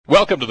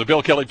Welcome to the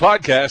Bill Kelly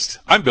Podcast.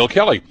 I'm Bill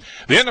Kelly.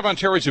 The end of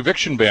Ontario's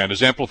eviction ban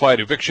has amplified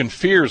eviction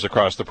fears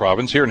across the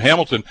province. Here in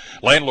Hamilton,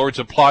 landlords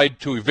applied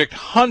to evict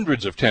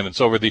hundreds of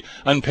tenants over the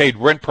unpaid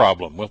rent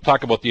problem. We'll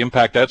talk about the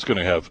impact that's going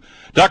to have.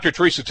 Dr.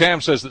 Theresa Tam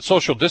says that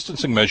social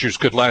distancing measures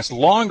could last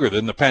longer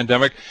than the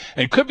pandemic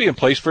and could be in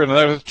place for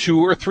another 2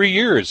 or 3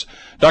 years.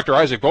 Dr.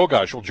 Isaac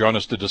Bogosh will join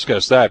us to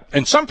discuss that.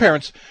 And some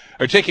parents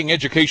are taking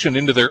education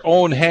into their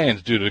own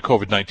hands due to the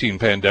COVID-19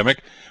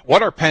 pandemic.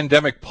 What are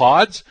pandemic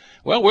pods?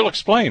 Well, we'll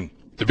explain.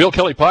 The Bill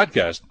Kelly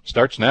Podcast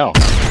starts now.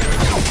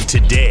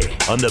 Today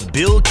on The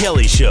Bill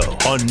Kelly Show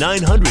on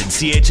 900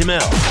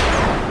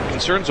 CHML.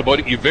 Concerns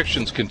about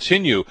evictions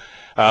continue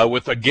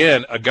with,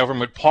 again, a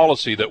government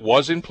policy that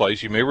was in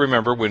place. You may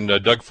remember when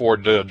Doug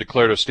Ford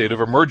declared a state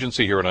of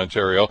emergency here in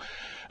Ontario.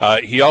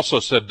 He also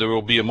said there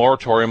will be a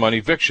moratorium on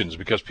evictions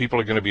because people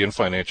are going to be in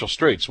financial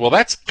straits. Well,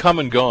 that's come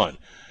and gone.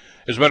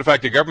 As a matter of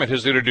fact, the government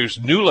has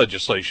introduced new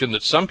legislation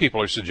that some people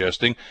are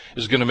suggesting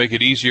is going to make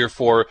it easier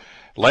for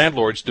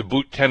landlords to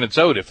boot tenants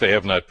out if they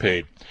have not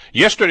paid.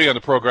 Yesterday on the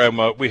program,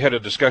 we had a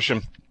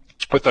discussion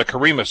with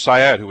Karima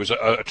Syed, who was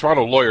a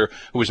Toronto lawyer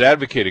who was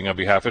advocating on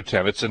behalf of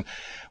tenants. And,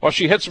 well,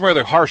 she had some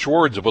rather harsh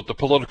words about the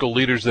political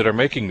leaders that are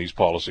making these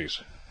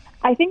policies.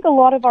 I think a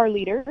lot of our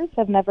leaders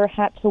have never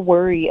had to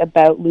worry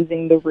about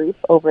losing the roof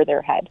over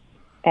their head.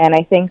 And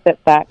I think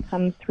that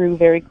comes through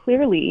very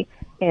clearly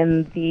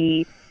in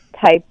the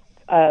type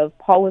of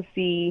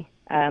policy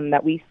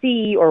that we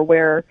see or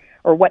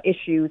what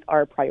issues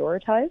are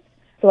prioritized.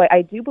 So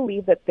I do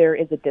believe that there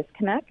is a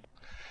disconnect.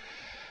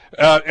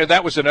 And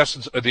that was in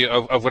essence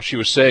of what she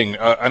was saying.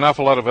 An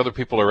awful lot of other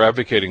people are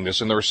advocating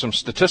this, and there are some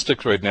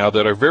statistics right now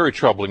that are very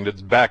troubling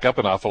that back up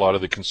an awful lot of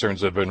the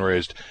concerns that have been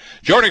raised.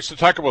 Joining us to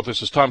talk about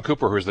this is Tom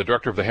Cooper, who is the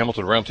director of the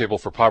Hamilton Roundtable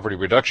for Poverty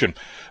Reduction.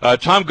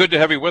 Tom, good to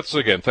have you with us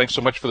again. Thanks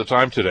so much for the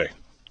time today.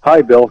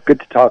 Hi, Bill. Good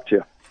to talk to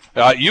you.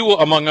 You,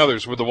 among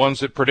others, were the ones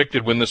that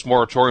predicted when this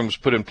moratorium was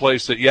put in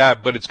place that,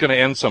 but it's going to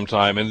end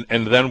sometime,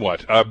 and then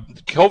what?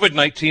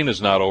 COVID-19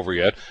 is not over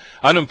yet.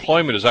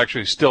 Unemployment is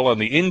actually still on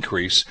the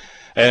increase.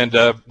 And,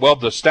 the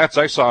stats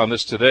I saw on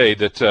this today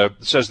that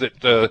says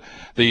that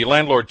the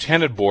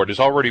Landlord-Tenant Board has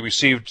already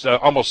received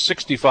almost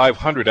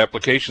 6,500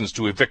 applications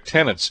to evict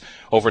tenants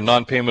over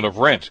non-payment of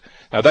rent.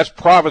 Now, that's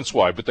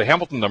province-wide, but the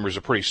Hamilton numbers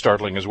are pretty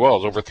startling as well.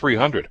 It's over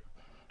 300.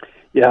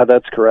 Yeah,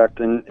 that's correct.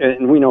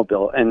 And we know,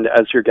 Bill, and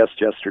as your guest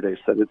yesterday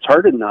said, it's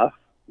hard enough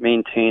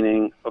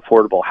maintaining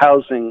affordable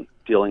housing,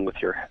 dealing with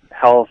your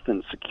health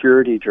and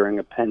security during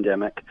a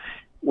pandemic,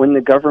 when the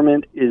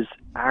government is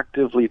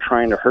actively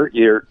trying to hurt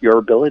your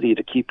ability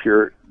to keep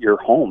your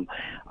home.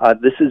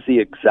 This is the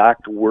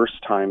exact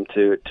worst time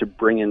to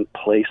bring in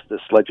place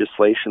this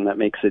legislation that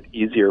makes it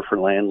easier for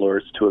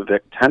landlords to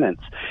evict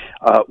tenants.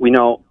 We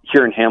know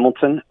here in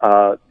Hamilton,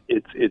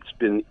 it's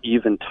been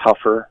even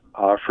tougher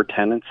for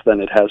tenants than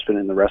it has been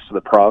in the rest of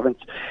the province.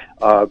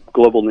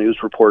 Global News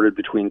reported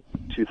between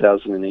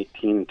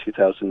 2018 and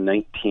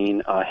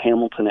 2019,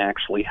 Hamilton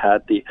actually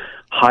had the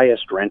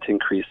highest rent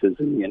increases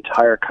in the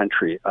entire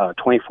country,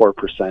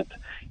 24%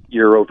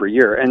 year over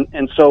year.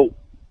 And so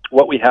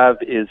what we have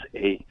is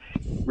a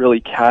really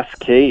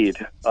cascade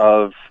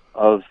of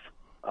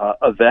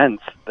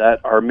events that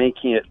are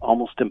making it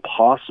almost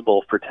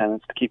impossible for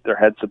tenants to keep their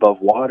heads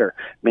above water,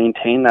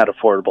 maintain that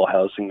affordable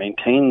housing,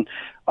 maintain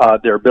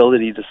their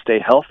ability to stay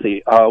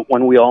healthy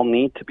when we all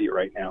need to be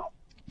right now.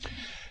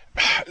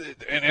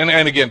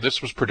 And again,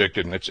 this was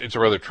predicted, and it's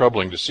rather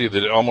troubling to see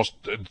that almost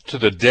to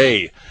the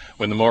day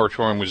when the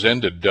moratorium was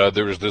ended,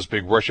 there was this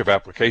big rush of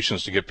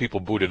applications to get people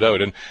booted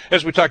out. And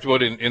as we talked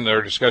about in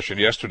our discussion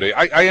yesterday,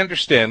 I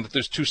understand that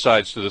there's two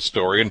sides to the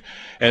story,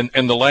 and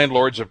the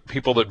landlords are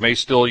people that may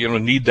still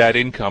need that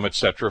income, et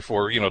cetera,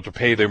 for to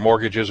pay their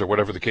mortgages or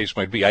whatever the case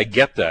might be. I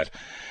get that,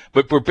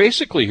 but we're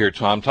basically here,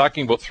 Tom,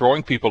 talking about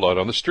throwing people out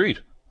on the street.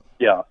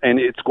 Yeah, and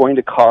it's going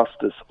to cost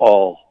us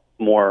all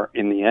more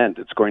in the end.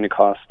 It's going to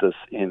cost us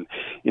in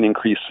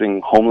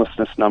increasing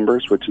homelessness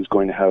numbers, which is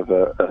going to have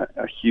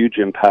a huge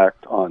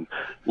impact on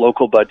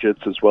local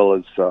budgets as well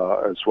as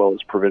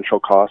provincial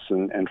costs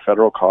and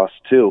federal costs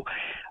too.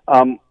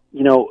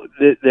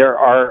 There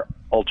are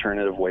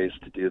alternative ways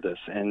to do this,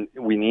 and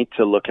we need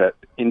to look at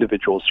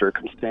individual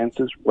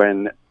circumstances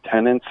when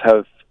tenants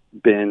have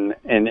been,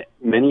 and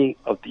many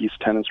of these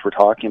tenants we're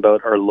talking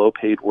about are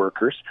low-paid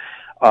workers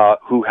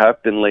who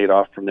have been laid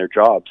off from their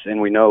jobs.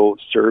 And we know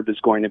CERB is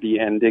going to be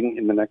ending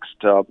in the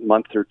next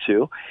month or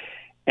two.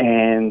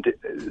 And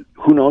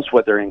who knows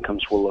what their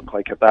incomes will look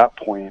like at that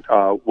point,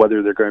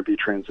 whether they're going to be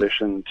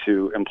transitioned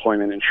to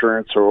employment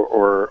insurance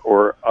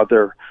or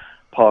other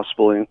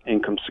possible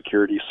income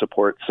security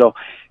support. So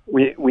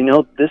we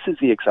know this is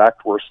the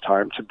exact worst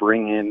time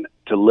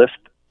to lift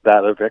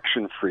that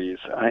eviction freeze.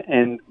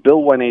 And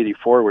Bill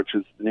 184, which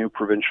is the new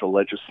provincial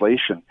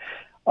legislation,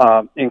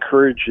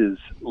 encourages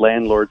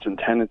landlords and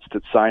tenants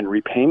to sign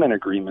repayment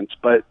agreements.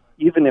 But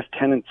even if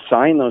tenants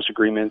sign those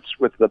agreements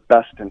with the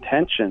best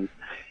intentions,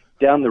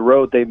 down the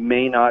road they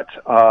may not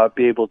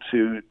be able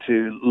to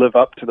live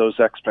up to those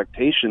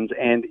expectations.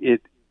 And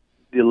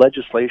the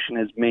legislation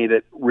has made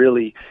it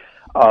really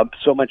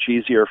so much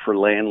easier for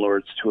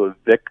landlords to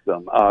evict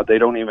them. They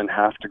don't even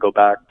have to go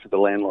back to the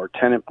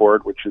Landlord-Tenant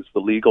Board, which is the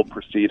legal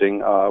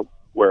proceeding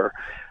where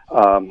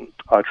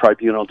a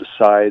tribunal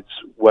decides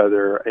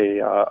whether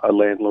a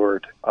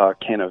landlord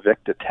can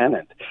evict a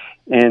tenant,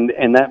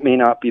 and that may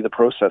not be the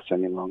process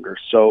any longer.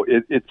 So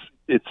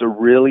it's a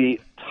really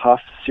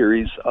tough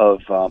series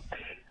of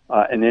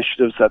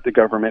initiatives that the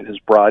government has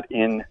brought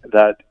in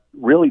that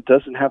really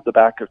doesn't have the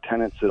back of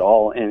tenants at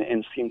all,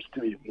 and seems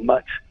to be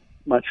much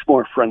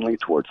more friendly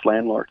towards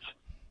landlords.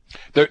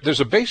 There's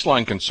a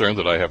baseline concern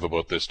that I have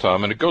about this,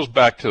 Tom, and it goes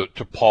back to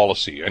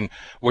policy. And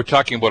we're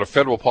talking about a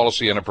federal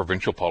policy and a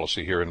provincial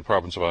policy here in the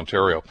province of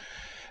Ontario.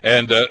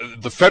 And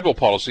the federal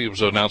policy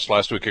was announced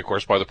last week, of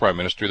course, by the Prime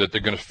Minister, that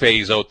they're going to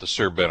phase out the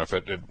CERB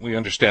benefit. And we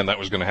understand that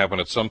was going to happen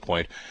at some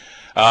point,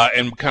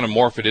 and kind of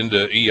morph it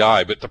into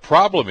EI. But the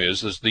problem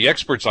is the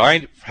experts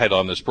I had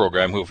on this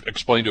program who've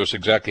explained to us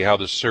exactly how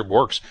this CERB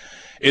works,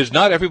 is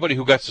not everybody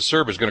who gets the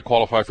CERB is going to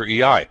qualify for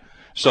EI.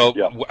 So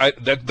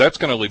that's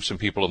going to leave some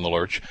people in the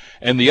lurch.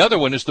 And the other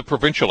one is the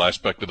provincial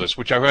aspect of this,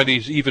 which I find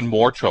is even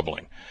more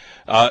troubling.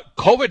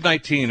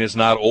 COVID-19 is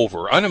not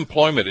over.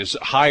 Unemployment is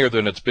higher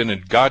than it's been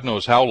in God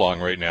knows how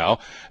long right now.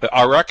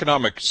 Our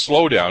economic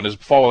slowdown is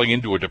falling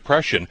into a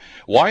depression.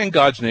 Why in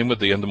God's name would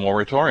they end the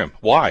moratorium?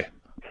 Why?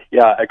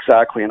 Yeah,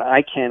 exactly. And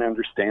I can't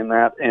understand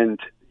that. And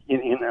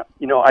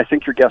I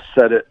think your guest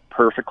said it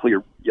perfectly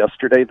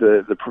yesterday.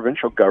 The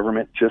provincial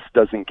government just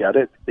doesn't get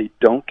it. They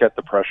don't get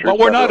the pressure. Well,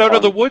 we're not out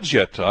of the woods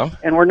yet, Tom.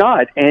 And we're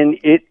not. And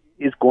it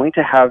is going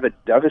to have a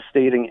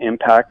devastating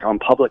impact on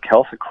public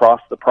health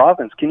across the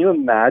province. Can you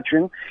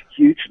imagine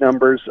huge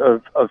numbers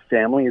of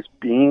families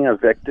being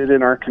evicted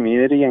in our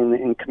community and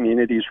in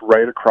communities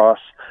right across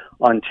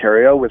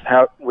Ontario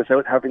without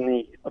having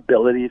the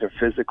ability to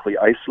physically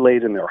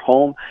isolate in their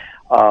home,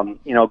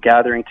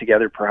 gathering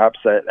together perhaps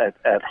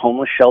at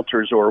homeless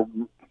shelters, or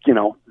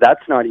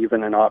that's not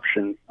even an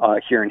option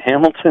here in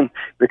Hamilton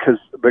because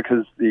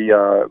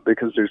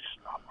there's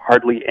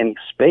hardly any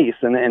space,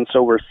 and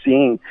so we're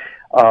seeing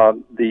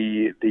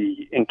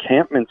the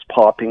encampments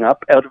popping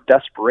up out of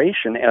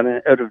desperation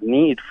and out of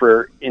need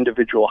for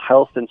individual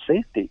health and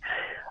safety.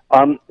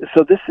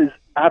 So this is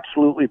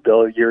absolutely,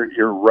 Bill,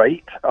 you're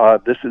right.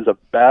 This is a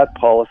bad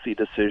policy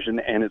decision,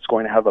 and it's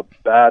going to have a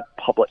bad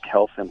public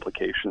health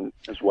implication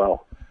as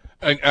well.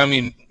 I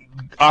mean,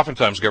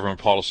 oftentimes government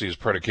policy is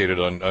predicated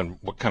on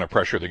what kind of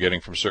pressure they're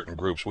getting from certain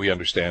groups. We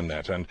understand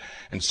that, and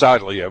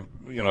sadly,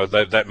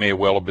 that may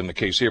well have been the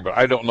case here. But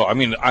I don't know. I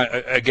mean,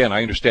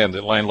 I understand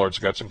that landlords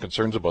got some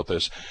concerns about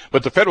this,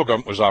 but the federal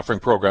government was offering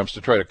programs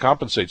to try to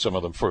compensate some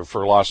of them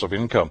for loss of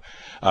income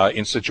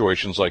in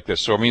situations like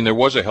this. So I mean, there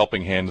was a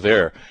helping hand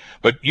there.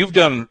 But you've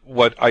done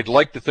what I'd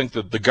like to think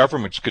that the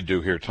governments could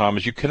do here, Tom,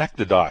 is you connect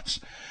the dots.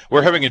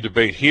 We're having a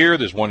debate here.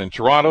 There's one in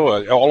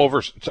Toronto, all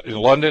over in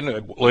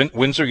London,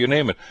 Windsor, you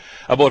name it,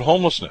 about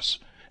homelessness.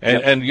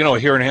 And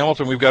here in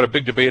Hamilton, we've got a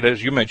big debate,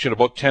 as you mentioned,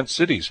 about tent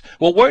cities.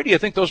 Well, where do you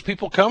think those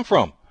people come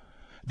from?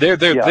 They're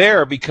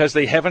there because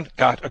they haven't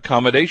got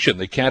accommodation.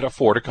 They can't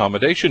afford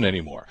accommodation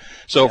anymore.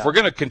 So if we're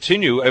going to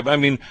continue, I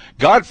mean,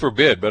 God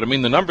forbid, but I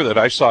mean, the number that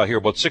I saw here,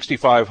 about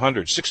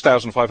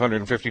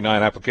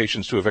 6,559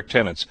 applications to evict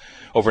tenants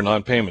over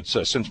non-payments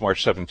since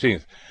March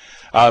 17th.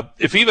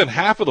 If even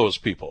half of those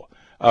people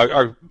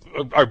are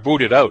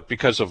booted out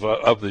because of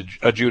the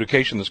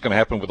adjudication that's going to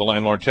happen with the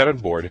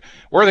Landlord-Tenant Board,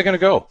 where are they going to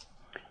go?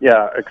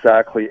 Yeah,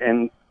 exactly.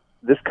 And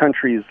this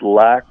country's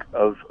lack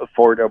of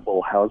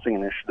affordable housing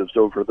initiatives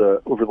over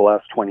the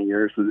last 20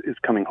 years is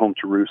coming home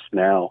to roost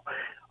now.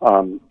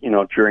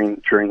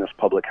 During this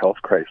public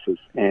health crisis,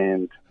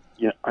 and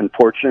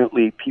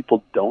unfortunately,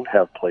 people don't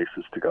have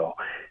places to go.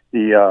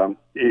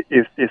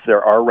 If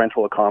there are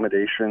rental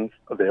accommodations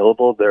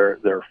available,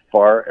 they're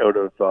far out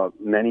of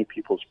many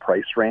people's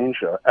price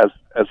range. As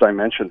I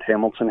mentioned,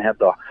 Hamilton had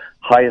the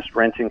highest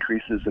rent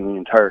increases in the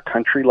entire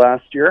country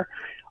last year.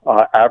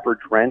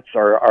 Average rents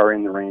are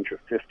in the range of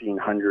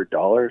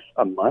 $1,500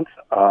 a month.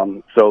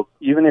 So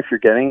even if you're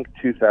getting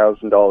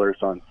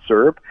 $2,000 on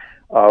CERB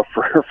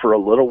for a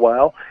little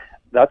while,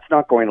 that's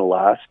not going to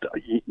last.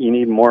 You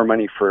need more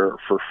money for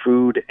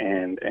food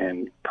and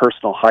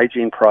personal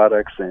hygiene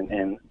products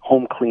and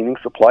home cleaning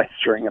supplies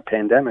during a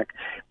pandemic.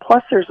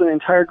 Plus, there's an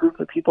entire group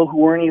of people who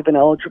weren't even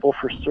eligible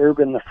for CERB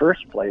in the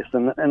first place,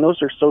 and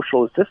those are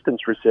social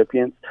assistance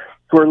recipients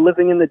who are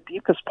living in the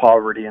deepest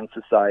poverty in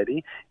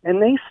society,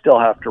 and they still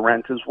have to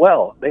rent as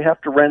well. They have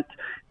to rent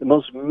the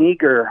most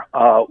meager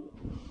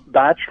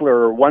bachelor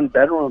or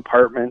one-bedroom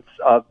apartments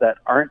that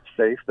aren't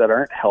safe, that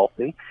aren't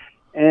healthy,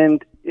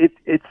 and it's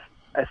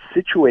a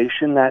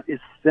situation that is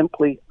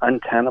simply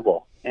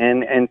untenable.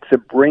 And to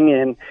bring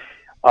in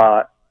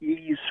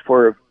ease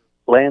for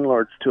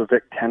landlords to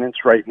evict tenants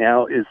right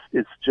now is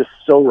just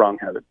so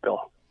wrong-headed,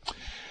 Bill.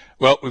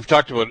 Well, we've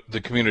talked about the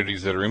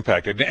communities that are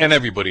impacted, and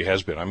everybody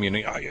has been. I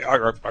mean,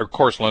 our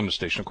Corus London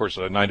station, of course,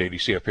 980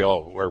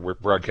 CFPL, where we're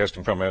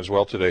broadcasting from as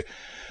well today,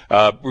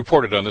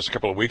 reported on this a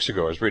couple of weeks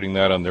ago. I was reading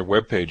that on their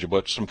webpage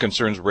about some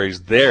concerns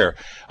raised there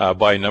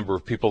by a number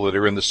of people that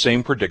are in the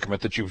same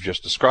predicament that you've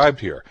just described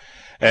here.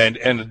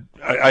 And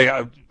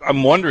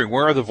I'm wondering,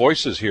 where are the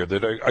voices here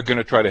that are going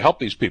to try to help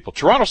these people?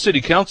 Toronto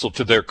City Council,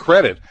 to their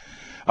credit,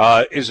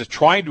 is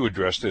trying to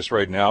address this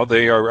right now.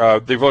 They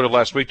voted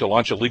last week to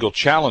launch a legal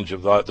challenge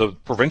of the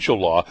provincial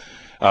law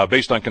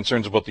based on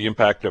concerns about the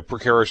impact of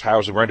precarious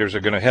housing renters are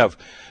going to have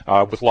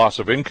with loss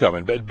of income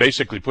and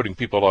basically putting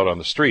people out on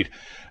the street.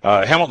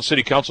 Hamilton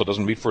City Council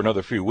doesn't meet for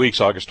another few weeks.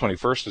 August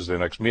 21st is their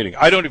next meeting.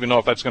 I don't even know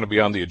if that's going to be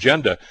on the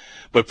agenda.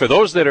 But for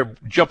those that are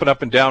jumping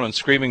up and down and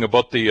screaming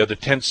about the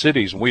tent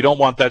cities, we don't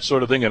want that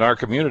sort of thing in our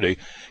community.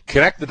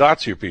 Connect the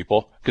dots here,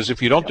 people, because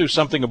if you don't do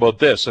something about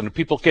this and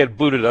people get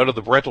booted out of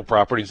the rental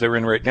properties they're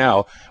in right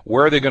now,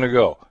 where are they going to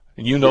go?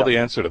 And you know the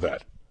answer to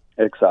that.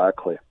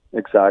 Exactly.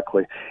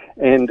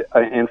 And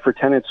for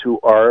tenants who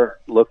are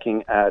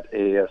looking at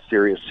a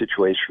serious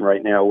situation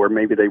right now where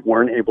maybe they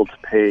weren't able to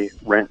pay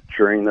rent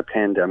during the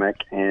pandemic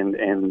and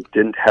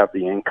didn't have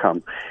the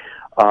income,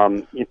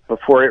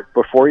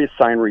 before you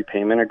sign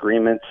repayment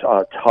agreements,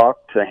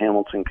 talk to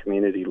Hamilton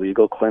Community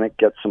Legal Clinic,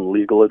 get some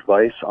legal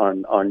advice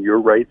on your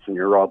rights and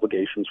your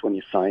obligations when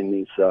you sign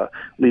these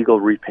legal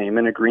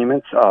repayment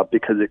agreements,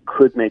 because it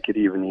could make it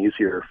even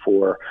easier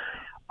for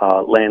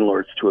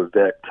landlords to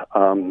evict.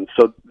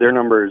 So their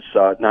number is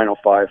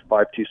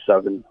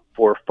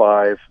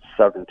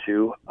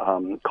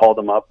 905-527-4572. Call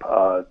them up.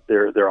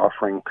 They're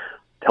offering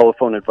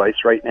telephone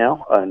advice right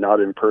now, not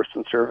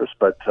in-person service,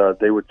 but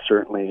they would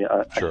certainly,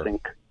 Sure. I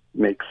think,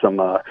 make some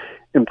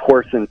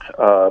important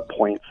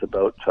points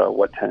about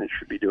what tenants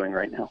should be doing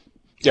right now.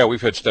 Yeah,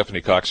 we've had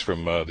Stephanie Cox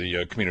from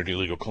the Community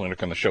Legal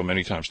Clinic on the show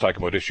many times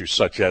talking about issues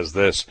such as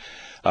this,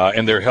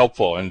 and they're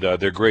helpful and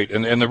they're great.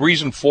 And the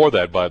reason for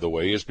that, by the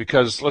way, is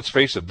because, let's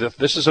face it,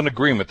 this is an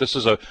agreement. This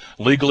is a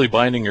legally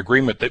binding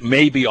agreement that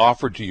may be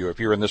offered to you if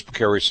you're in this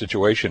precarious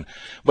situation.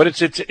 But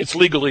it's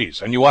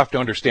legalese, and you have to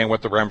understand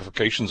what the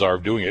ramifications are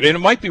of doing it. And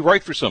it might be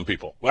right for some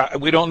people.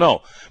 We don't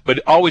know.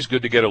 But always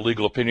good to get a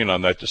legal opinion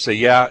on that, to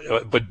say,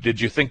 but did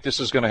you think this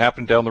is going to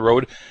happen down the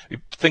road?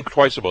 Think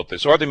twice about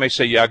this. Or they may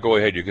say, go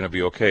ahead, you're going to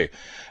be okay.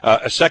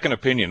 A second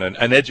opinion,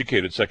 an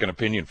educated second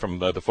opinion from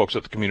the folks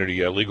at the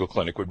Community Legal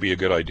Clinic would be a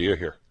good idea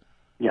here.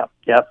 Yeah,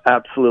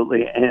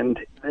 absolutely. And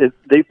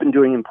they've been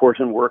doing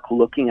important work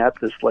looking at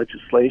this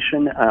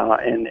legislation,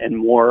 and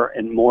more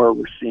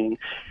we're seeing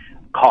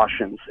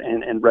cautions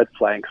and red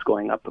flags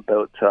going up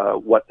about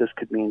what this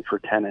could mean for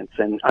tenants.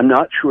 And I'm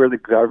not sure the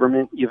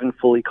government even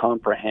fully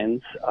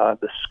comprehends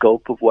the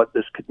scope of what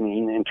this could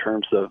mean in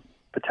terms of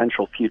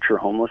potential future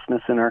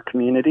homelessness in our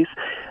communities.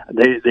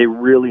 They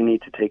really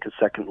need to take a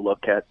second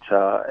look at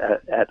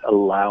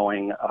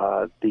allowing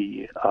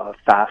the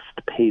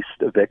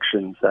fast-paced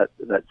evictions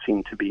that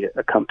seem to be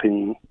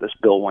accompanying this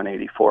Bill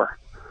 184.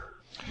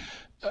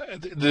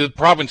 The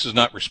province has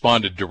not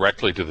responded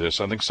directly to this.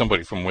 I think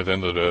somebody from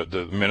within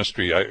the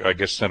ministry, I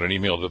guess, sent an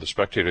email to the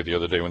Spectator the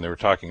other day when they were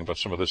talking about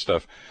some of this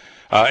stuff.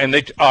 And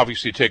they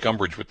obviously take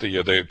umbrage with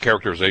the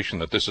characterization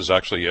that this is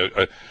actually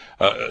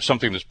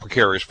something that's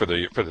precarious for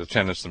the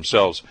tenants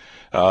themselves.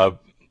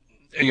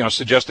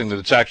 Suggesting that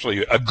it's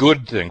actually a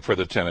good thing for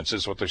the tenants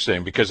is what they're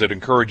saying, because it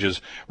encourages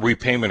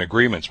repayment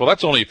agreements. Well,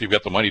 that's only if you've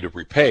got the money to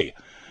repay.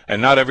 And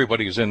not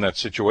everybody is in that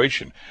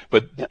situation.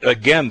 But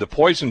again, the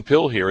poison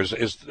pill here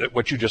is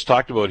what you just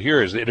talked about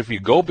here, is that if you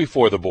go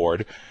before the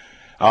board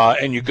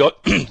and you go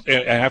and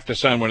have to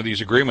sign one of these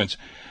agreements,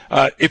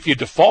 if you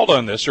default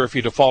on this, or if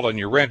you default on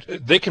your rent,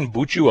 they can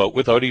boot you out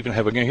without even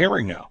having a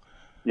hearing now.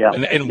 Yeah.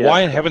 And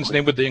why in heaven's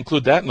name would they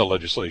include that in the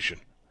legislation?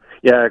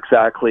 Yeah,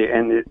 exactly.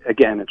 And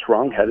it's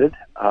wrong-headed.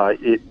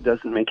 It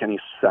doesn't make any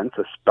sense,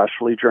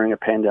 especially during a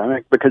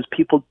pandemic, because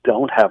people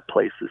don't have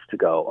places to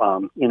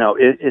go.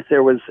 If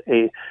there was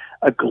a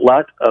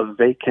glut of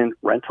vacant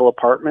rental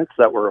apartments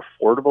that were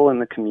affordable in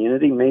the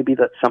community, maybe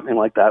that something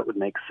like that would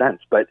make sense.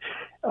 But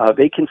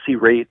vacancy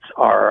rates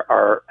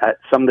are at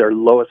some of their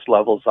lowest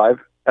levels I've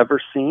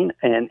ever seen,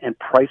 and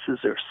prices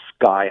are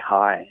sky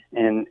high.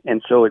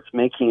 And so it's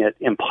making it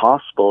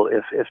impossible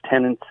if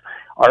tenants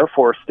are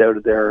forced out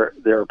of their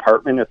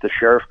apartment, if the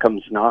sheriff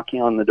comes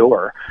knocking on the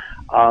door,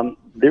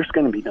 there's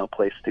going to be no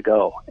place to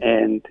go.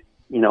 And,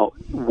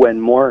 when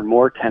more and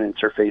more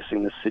tenants are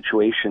facing this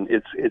situation,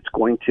 it's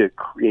going to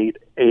create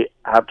a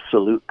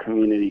absolute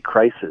community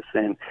crisis.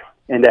 And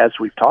as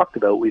we've talked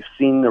about, we've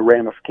seen the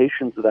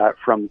ramifications of that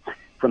from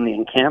the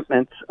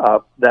encampments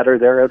that are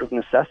there out of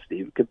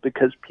necessity,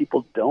 because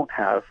people don't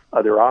have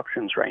other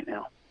options right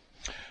now.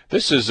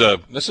 This is a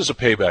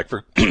payback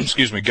for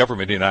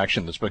government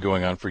inaction that's been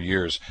going on for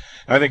years.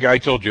 I think I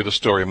told you the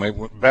story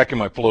back in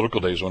my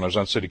political days when I was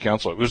on city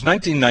council. It was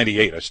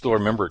 1998. I still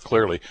remember it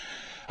clearly.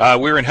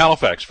 We were in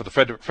Halifax for the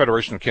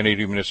Federation of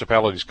Canadian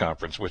Municipalities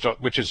Conference,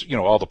 which is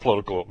all the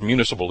political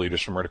municipal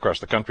leaders from right across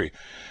the country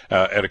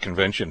at a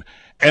convention.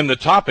 And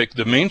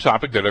the main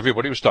topic that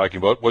everybody was talking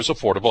about was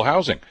affordable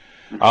housing.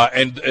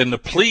 And the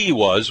plea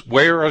was,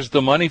 where is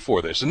the money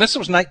for this? And this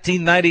was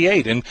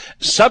 1998. And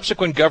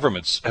subsequent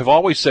governments have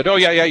always said, oh,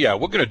 yeah,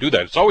 we're going to do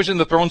that. It's always in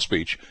the throne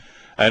speech,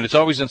 and it's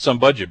always in some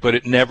budget, but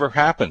it never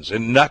happens,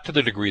 and not to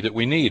the degree that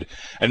we need.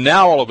 And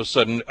now, all of a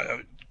sudden,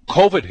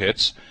 COVID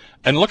hits.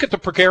 And look at the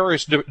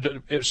precarious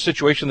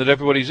situation that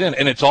everybody's in.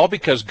 And it's all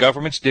because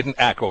governments didn't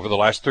act over the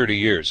last 30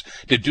 years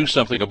to do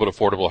something about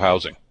affordable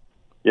housing.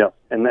 Yeah,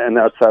 and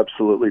that's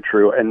absolutely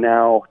true. And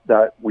now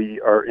that we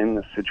are in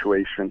this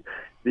situation,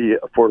 the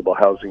affordable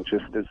housing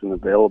just isn't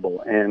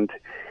available. And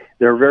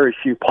there are very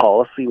few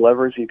policy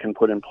levers you can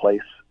put in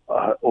place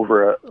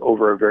over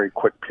a very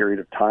quick period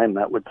of time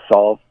that would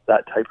solve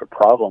that type of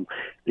problem.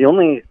 The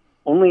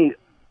only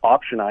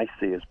option I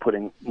see is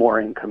putting more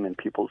income in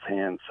people's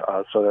hands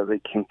so that they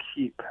can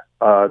keep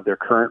their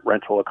current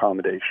rental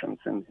accommodations.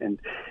 And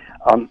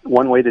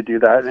one way to do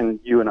that, and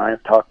you and I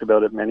have talked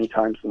about it many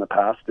times in the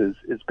past, is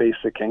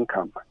basic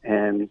income.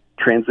 And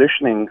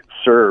transitioning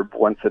CERB,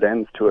 once it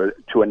ends,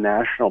 to a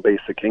national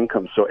basic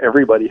income, so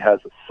everybody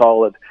has a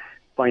solid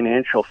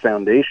financial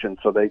foundation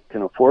so they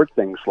can afford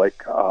things like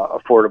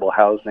affordable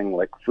housing,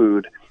 like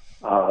food,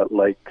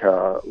 like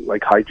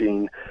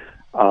hygiene,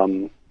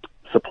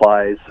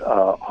 supplies,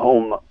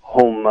 home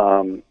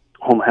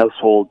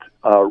household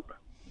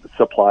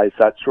supplies,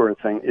 that sort of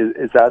thing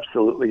is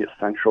absolutely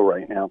essential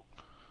right now.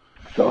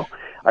 So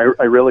I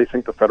really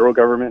think the federal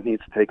government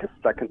needs to take a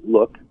second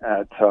look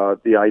at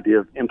the idea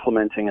of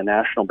implementing a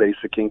national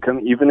basic income,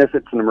 even if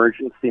it's an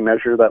emergency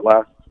measure that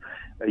lasts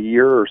a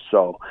year or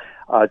so,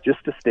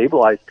 just to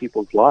stabilize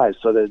people's lives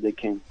so that they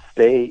can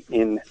stay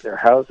in their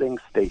housing,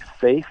 stay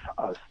safe,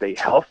 stay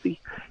healthy,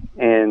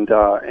 and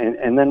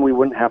then we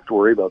wouldn't have to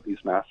worry about these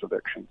mass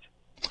evictions.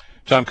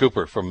 Tom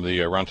Cooper from the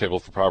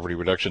Roundtable for Poverty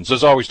Reductions.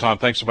 As always, Tom,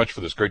 thanks so much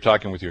for this. Great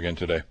talking with you again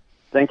today.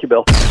 Thank you,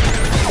 Bill.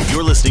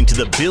 You're listening to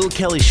the Bill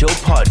Kelly Show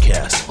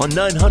podcast on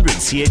 900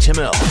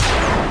 CHML.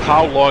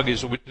 How long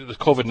is the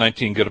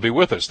COVID-19 going to be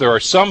with us? There are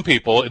some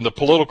people in the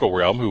political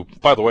realm who,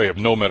 by the way, have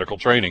no medical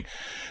training,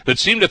 that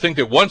seem to think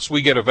that once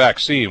we get a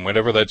vaccine,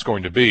 whenever that's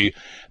going to be,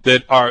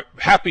 that our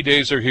happy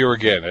days are here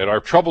again and our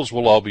troubles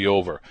will all be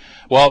over.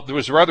 Well, there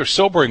was a rather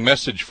sobering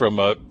message from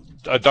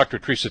Dr.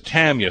 Theresa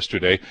Tam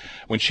yesterday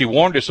when she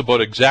warned us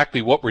about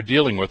exactly what we're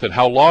dealing with and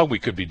how long we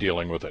could be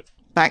dealing with it.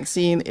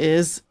 Vaccine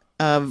is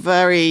a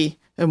very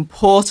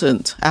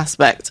important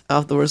aspect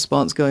of the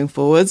response going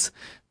forwards,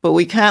 but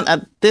we can't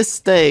at this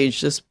stage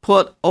just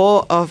put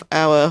all of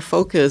our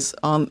focus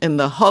on in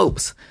the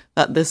hopes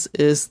that this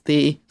is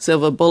the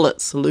silver bullet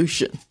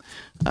solution.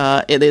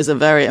 It is a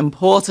very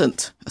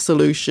important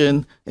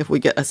solution if we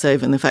get a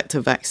safe and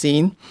effective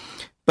vaccine.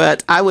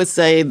 But I would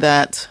say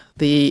that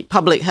the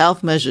public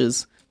health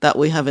measures that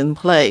we have in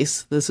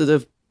place, the sort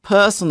of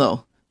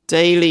personal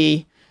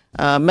daily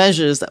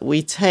measures that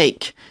we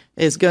take,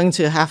 is going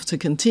to have to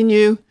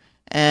continue.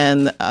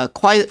 And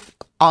quite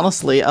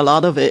honestly, a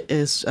lot of it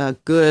is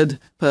good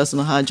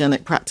personal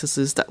hygienic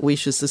practices that we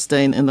should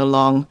sustain in the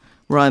long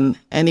run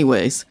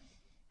anyways.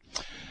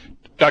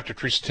 Dr.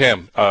 Theresa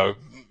Tam,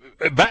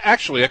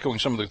 actually echoing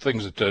some of the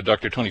things that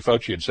Dr. Tony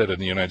Fauci had said in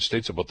the United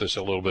States about this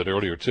a little bit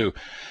earlier, too.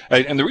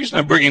 And the reason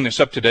I'm bringing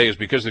this up today is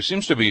because there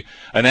seems to be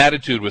an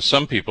attitude with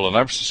some people, and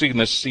I've seen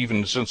this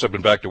even since I've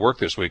been back to work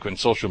this week on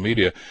social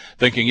media,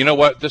 thinking, you know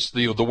what,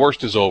 the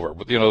worst is over.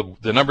 But,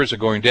 the numbers are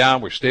going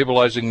down, we're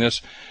stabilizing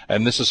this,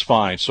 and this is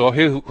fine. So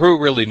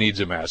who really needs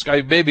a mask?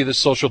 Maybe this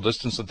social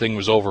distancing thing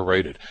was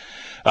overrated.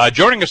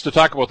 Joining us to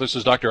talk about this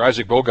is Dr.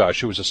 Isaac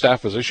Bogosh, who is a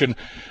staff physician,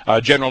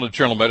 general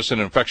internal medicine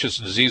and infectious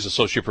disease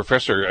associate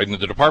professor in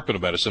the Department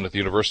of Medicine at the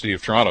University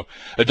of Toronto.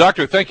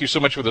 Doctor, thank you so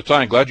much for the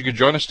time. Glad you could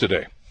join us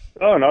today.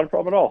 Oh, not a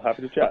problem at all.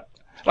 Happy to chat.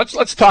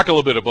 Let's talk a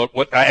little bit about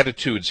what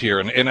attitudes here,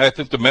 and I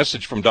think the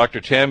message from Dr.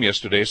 Tam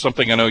yesterday,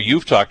 something I know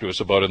you've talked to us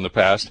about in the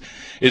past,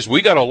 is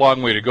we got a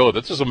long way to go.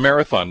 This is a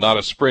marathon, not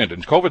a sprint,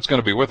 and COVID's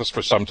going to be with us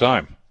for some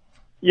time.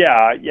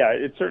 Yeah,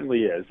 it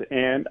certainly is.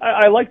 And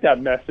I like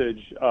that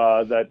message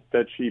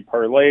that she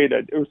parlayed.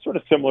 It was sort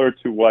of similar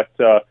to what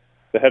the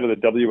head of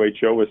the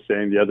WHO was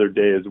saying the other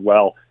day as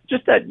well.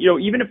 Just that,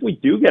 even if we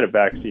do get a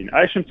vaccine,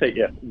 I shouldn't say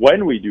if,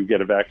 when we do get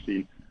a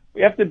vaccine,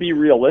 we have to be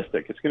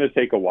realistic. It's going to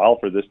take a while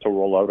for this to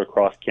roll out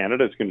across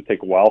Canada. It's going to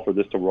take a while for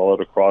this to roll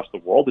out across the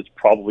world. It's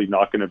probably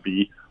not going to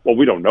be, well,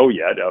 we don't know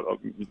yet.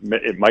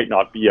 It might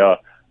not be a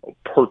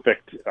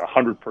perfect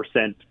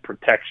 100%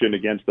 protection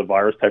against the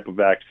virus type of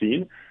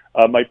vaccine.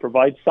 Might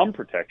provide some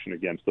protection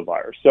against the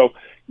virus. So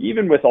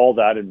even with all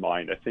that in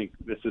mind, I think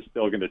this is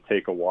still going to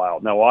take a while.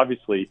 Now,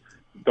 obviously,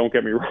 don't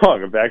get me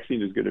wrong, a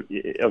vaccine is going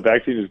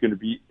to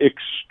be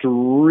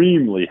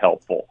extremely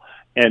helpful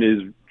and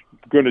is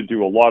going to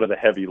do a lot of the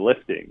heavy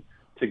lifting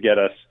to get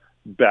us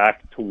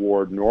back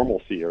toward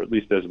normalcy, or at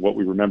least as what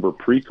we remember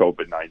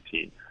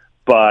pre-COVID-19.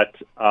 But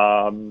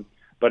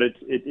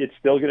it's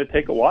still going to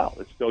take a while.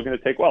 It's still going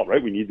to take a while,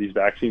 right? We need these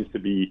vaccines to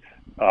be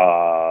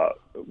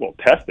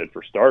tested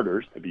for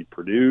starters, to be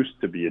produced,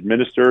 to be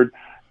administered,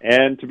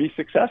 and to be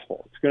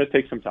successful. It's going to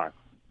take some time.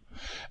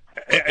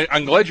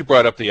 I'm glad you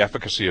brought up the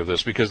efficacy of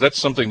this, because that's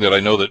something that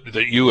I know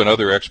that you and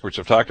other experts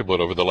have talked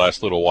about over the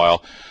last little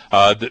while,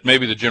 that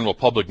maybe the general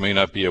public may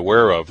not be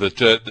aware of.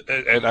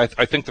 And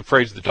I think the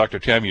phrase that Dr.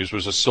 Tam used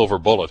was a silver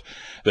bullet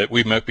that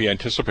we might be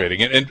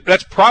anticipating. And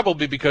that's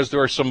probably because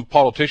there are some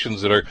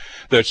politicians that are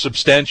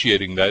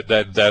substantiating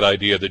that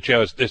idea that,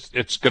 yeah,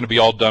 it's going to be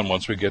all done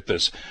once we get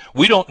this.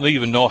 We don't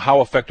even know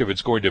how effective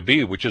it's going to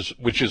be, which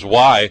is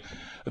why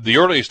the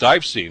earliest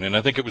I've seen, and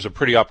I think it was a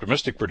pretty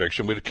optimistic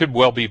prediction, but it could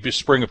well be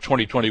spring of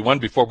 2021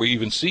 before we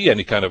even see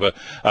any kind of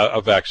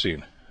a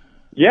vaccine.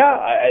 Yeah,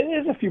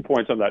 there's a few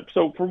points on that.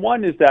 So for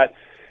one is that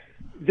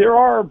there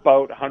are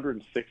about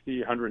 160,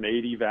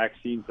 180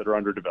 vaccines that are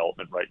under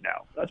development right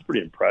now. That's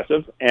pretty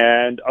impressive.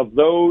 And of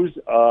those,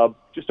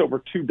 just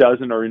over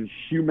 24 are in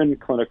human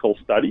clinical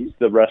studies.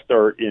 The rest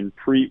are in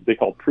they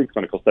call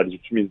preclinical studies,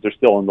 which means they're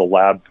still in the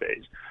lab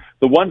phase.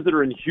 The ones that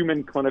are in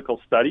human clinical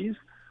studies,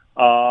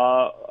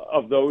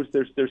 of those,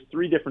 there's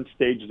three different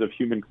stages of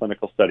human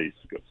clinical studies: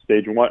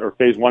 stage 1, or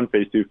phase 1,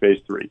 phase 2, phase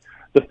 3.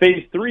 The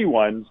phase 3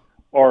 ones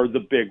are the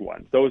big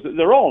ones.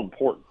 They're all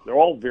important. They're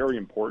all very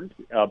important.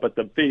 But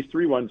the phase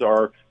 3 ones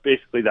are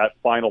basically that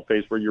final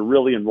phase where you're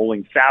really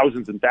enrolling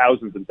thousands and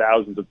thousands and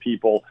thousands of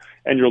people,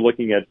 and you're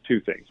looking at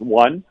two things: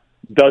 one,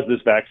 does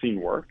this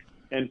vaccine work?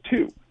 And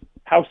two,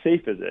 how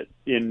safe is it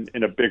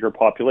in a bigger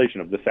population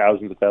of the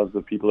thousands and thousands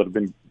of people that have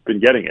been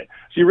getting it?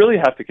 So you really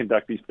have to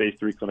conduct these phase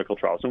 3 clinical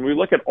trials. When we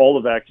look at all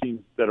the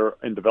vaccines that are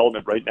in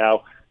development right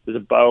now, there's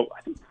about,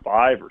 I think,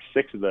 5 or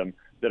 6 of them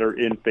that are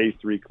in phase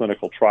 3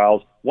 clinical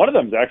trials. One of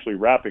them is actually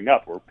wrapping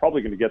up. We're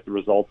probably going to get the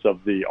results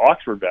of the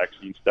Oxford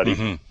vaccine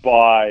study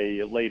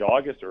by late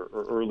August or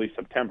early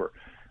September.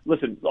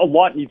 Listen, a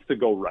lot needs to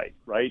go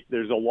right?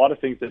 There's a lot of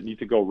things that need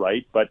to go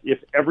right, but if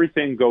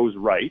everything goes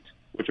right,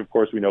 which of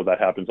course we know that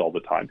happens all the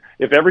time,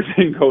 if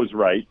everything goes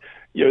right,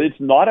 it's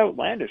not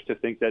outlandish to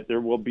think that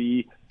there will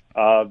be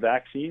a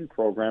vaccine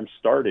program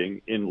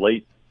starting in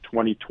late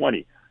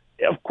 2020.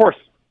 Of course,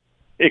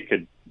 it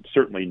could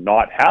certainly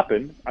not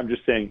happen. I'm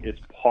just saying it's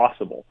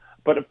possible.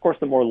 But of course,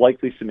 the more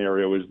likely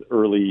scenario is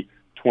early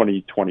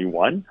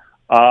 2021.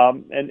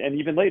 And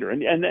even later.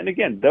 And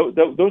again,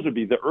 those would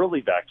be the early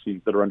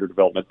vaccines that are under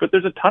development. But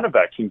there's a ton of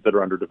vaccines that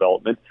are under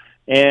development,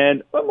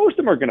 and most of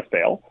them are going to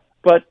fail.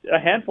 But a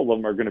handful of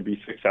them are going to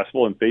be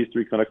successful in phase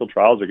 3 clinical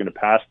trials. Are going to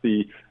pass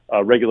the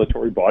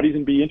regulatory bodies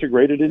and be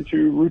integrated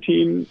into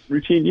routine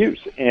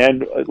use.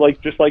 And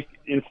just like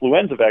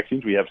influenza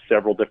vaccines, we have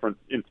several different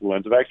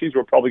influenza vaccines.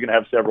 We're probably going to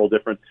have several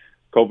different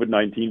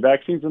COVID-19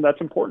 vaccines, and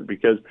that's important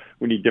because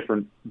we need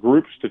different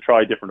groups to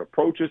try different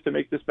approaches to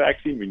make this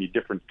vaccine. We need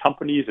different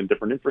companies and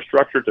different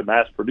infrastructure to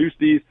mass produce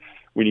these.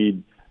 We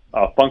need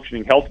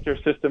functioning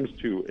healthcare systems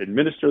to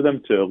administer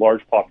them to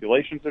large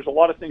populations. There's a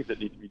lot of things that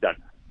need to be done.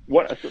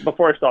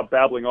 Before I stop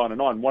babbling on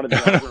and on, one of the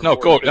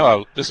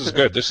other this is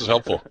good. This is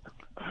helpful.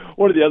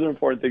 One of the other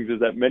important things is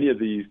that many of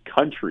these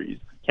countries,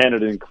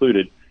 Canada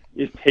included,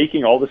 is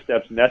taking all the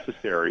steps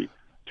necessary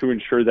to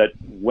ensure that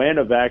when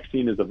a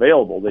vaccine is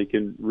available, they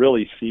can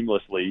really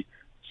seamlessly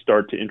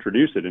start to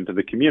introduce it into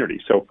the community.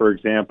 So, for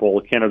example,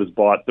 Canada's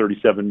bought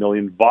 37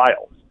 million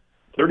vials.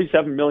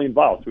 37 million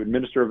vials to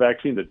administer a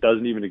vaccine that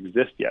doesn't even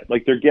exist yet.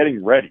 They're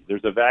getting ready.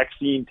 There's a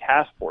vaccine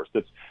task force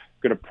that's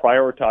going to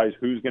prioritize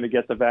who's going to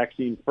get the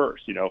vaccine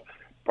first.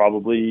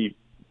 Probably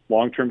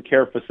long-term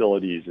care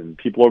facilities and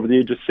people over the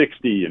age of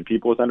 60 and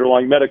people with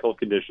underlying medical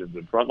conditions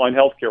and frontline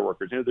healthcare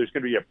workers. There's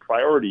going to be a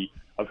priority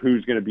of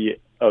who's going to be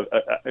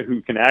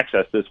who can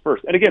access this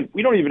first. And again,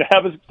 we don't even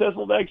have a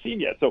successful vaccine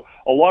yet. So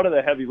a lot of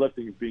the heavy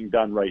lifting is being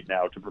done right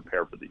now to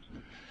prepare for these.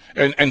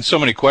 And so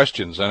many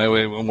questions. I know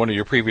in one of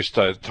your previous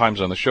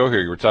times on the show here,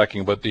 you were talking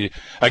about the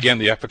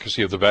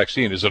efficacy of the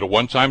vaccine. Is it a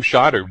one-time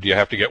shot, or do you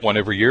have to get one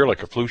every year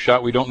like a flu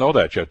shot? We don't know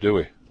that yet, do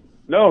we?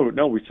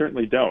 No, we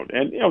certainly don't.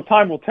 And,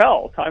 time will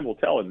tell. Time will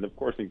tell. And, of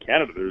course, in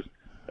Canada, there's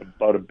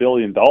about $1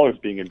 billion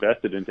being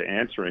invested into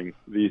answering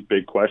these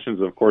big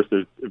questions. Of course,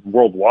 there's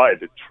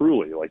worldwide,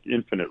 truly,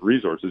 infinite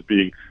resources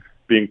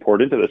being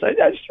poured into this.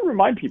 I just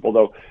remind people,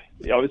 though,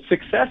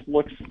 success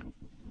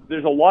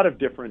there's a lot of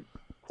different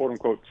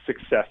quote-unquote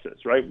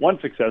successes, right? One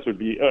success would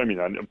be,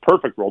 in a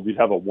perfect world, you'd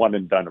have a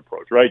one-and-done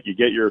approach, right? You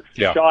get your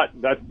shot,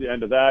 that's the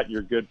end of that,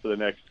 you're good for the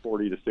next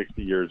 40 to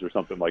 60 years or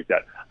something like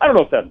that. I don't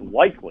know if that's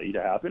likely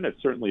to happen.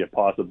 It's certainly a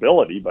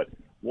possibility, but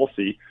we'll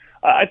see.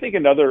 I think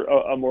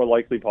a more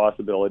likely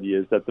possibility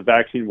is that the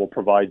vaccine will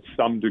provide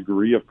some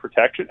degree of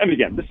protection. And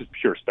again, this is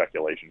pure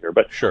speculation here,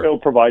 but sure, it'll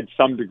provide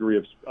some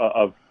degree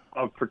of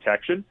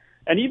protection.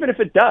 And even if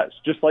it does,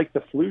 just like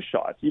the flu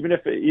shots, even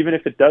if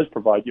it does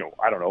provide,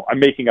 I don't know, I'm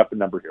making up a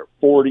number here,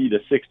 40 to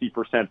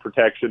 60%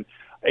 protection,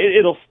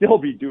 it'll still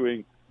be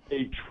doing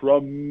a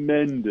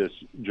tremendous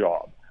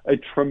job.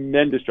 And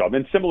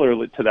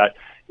similarly to that,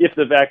 if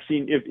the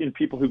vaccine, if in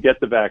people who get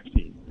the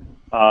vaccine,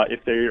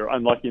 if they are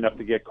unlucky enough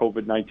to get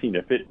COVID-19,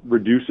 if it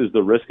reduces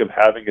the risk of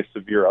having a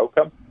severe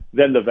outcome,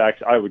 then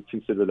I would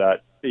consider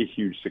that a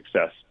huge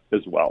success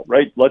as well,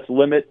 right? Let's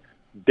limit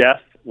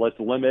death. Let's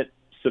limit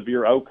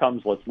severe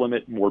outcomes. Let's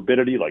limit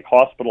morbidity like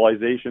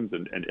hospitalizations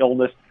and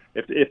illness.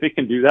 if it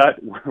can do that,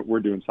 we're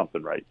doing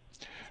something right.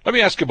 Let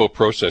me ask you about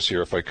process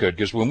here, if I could,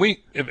 because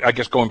I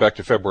guess going back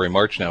to February,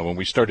 March now, when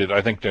we started,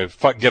 I think, to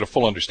get a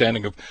full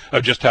understanding of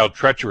just how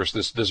treacherous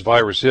this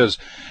virus is,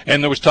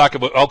 and there was talk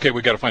about, okay,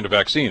 we got to find a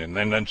vaccine, and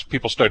then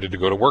people started to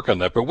go to work on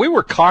that. But we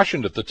were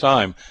cautioned at the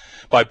time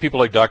by people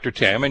like Dr.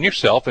 Tam and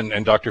yourself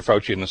and Dr.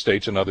 Fauci in the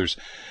States and others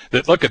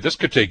that, look, this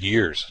could take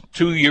years,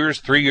 2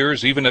 years, 3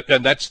 years, even,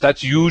 and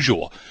that's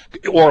usual,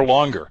 or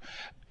longer.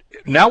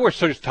 Now we're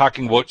sort of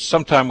talking about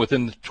sometime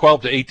within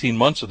 12 to 18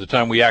 months of the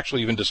time we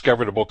actually even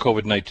discovered about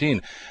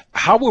COVID-19.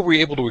 How were we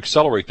able to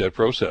accelerate that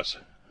process?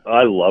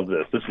 I love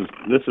this. This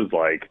is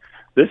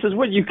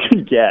what you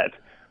can get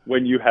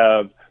when you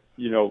have,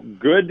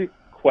 good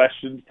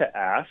questions to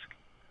ask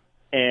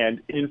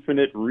and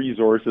infinite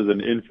resources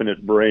and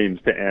infinite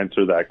brains to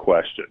answer that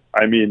question.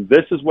 I mean,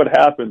 this is what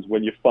happens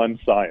when you fund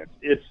science.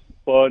 It's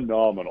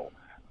phenomenal.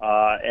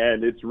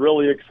 And it's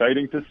really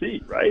exciting to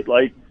see, right?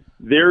 Like,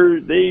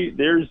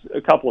 there's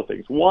a couple of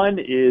things. One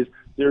is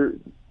they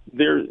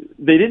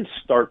didn't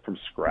start from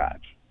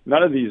scratch.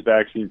 None of these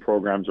vaccine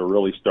programs are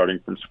really starting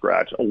from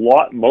scratch.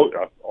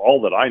 All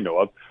that I know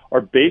of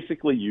are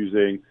basically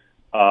using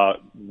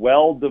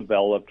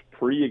well-developed,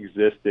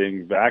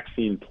 pre-existing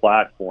vaccine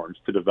platforms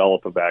to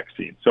develop a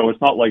vaccine. So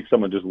it's not like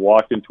someone just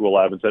walked into a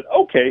lab and said,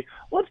 "Okay,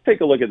 let's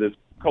take a look at this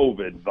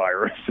COVID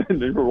virus,"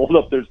 and then rolled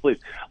up their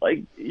sleeves.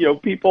 Like,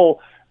 people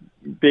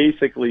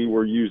basically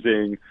were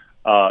using.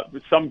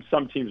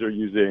 Some teams are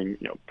using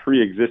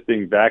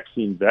pre-existing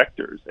vaccine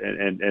vectors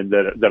and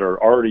that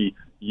are already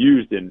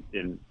used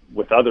in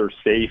with other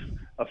safe,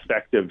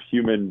 effective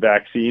human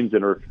vaccines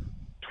and are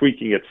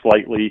tweaking it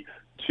slightly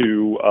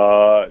to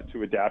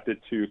adapt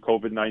it to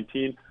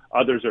COVID-19.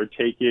 Others are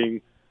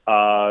taking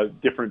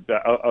different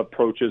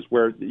approaches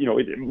where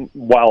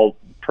while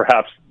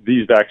perhaps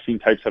these vaccine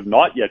types have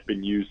not yet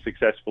been used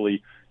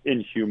successfully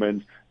in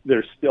humans,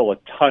 there's still a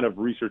ton of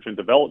research and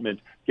development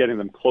getting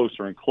them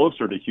closer and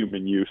closer to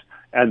human use,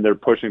 and they're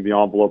pushing the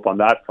envelope on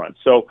that front.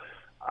 So,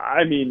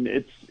 I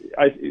mean,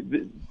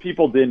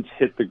 people didn't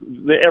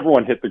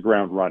everyone hit the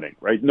ground running,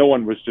 right? No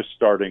one was just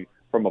starting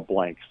from a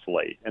blank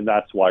slate, and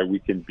that's why we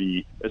can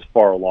be as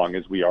far along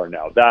as we are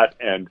now. That,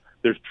 and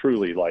there's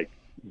truly,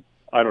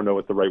 I don't know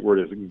what the right word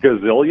is,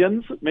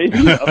 gazillions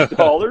maybe of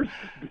dollars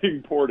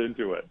being poured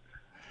into it.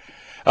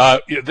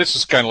 This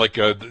is kind of like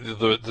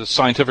the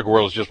scientific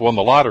world has just won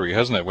the lottery,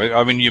 hasn't it?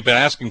 I mean, you've been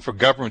asking for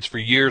governments for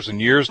years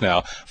and years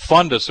now,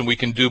 fund us and we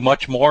can do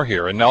much more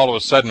here. And now all of a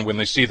sudden, when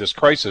they see this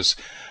crisis,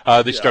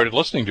 they started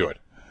listening to it.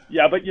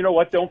 Yeah, but you know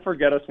what? Don't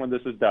forget us when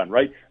this is done,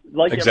 right?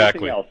 Like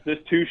exactly. Everything else, this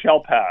too shall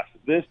pass.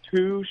 This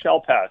too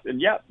shall pass.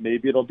 And yeah,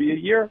 maybe it'll be a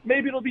year,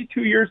 maybe it'll be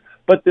 2 years,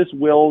 but this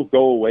will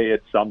go away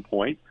at some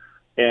point.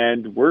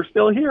 And we're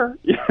still here.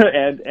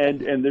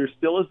 and there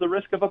still is the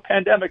risk of a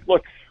pandemic.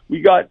 Look,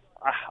 we got,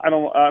 I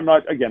don't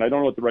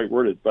know what the right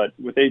word is, but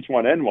with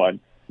H1N1,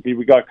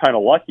 we got kind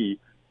of lucky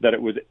that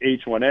it was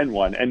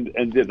H1N1,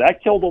 and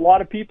that killed a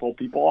lot of people.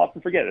 People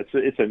often forget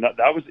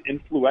that was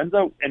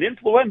influenza, and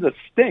influenza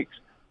stinks.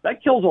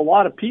 That kills a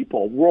lot of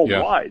people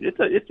worldwide.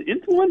 Yeah.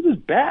 Influenza's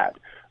bad,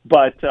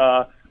 but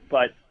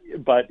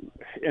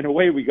in a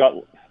way we got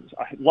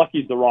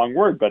lucky is the wrong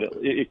word, but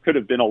it could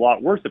have been a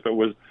lot worse if it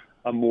was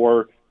a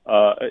more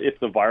if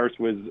the virus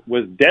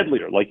was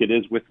deadlier, like it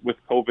is with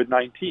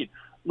COVID-19.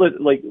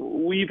 Like,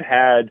 we've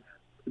had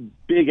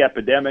big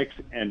epidemics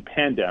and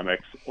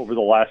pandemics over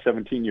the last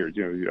 17 years.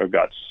 You've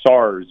got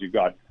SARS, you've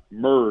got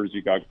MERS,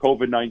 you got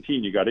COVID-19,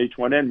 you got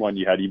H1N1,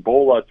 you had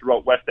Ebola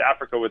throughout West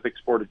Africa with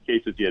exported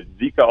cases, you had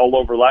Zika all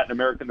over Latin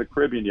America and the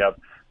Caribbean, you have,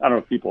 I don't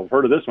know if people have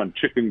heard of this one,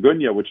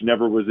 chikungunya, which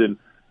never was in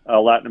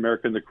Latin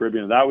America and the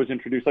Caribbean, and that was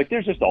introduced. Like,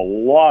 there's just a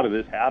lot of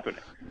this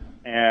happening,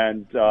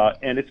 and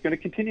it's going to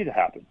continue to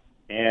happen.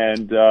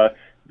 And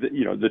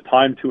the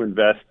time to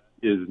invest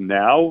is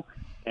now.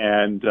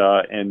 And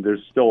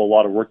there's still a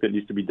lot of work that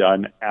needs to be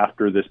done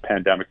after this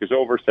pandemic is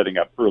over, setting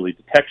up early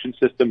detection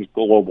systems,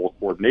 global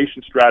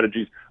coordination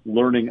strategies,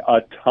 learning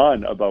a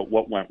ton about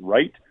what went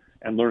right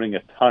and learning a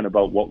ton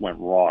about what went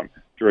wrong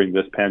during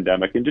this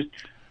pandemic, and just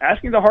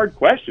asking the hard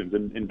questions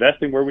and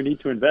investing where we need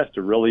to invest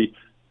to really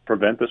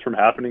prevent this from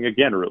happening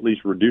again, or at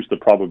least reduce the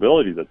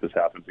probability that this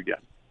happens again.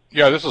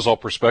 Yeah, this is all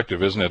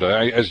perspective, isn't it?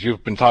 As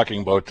you've been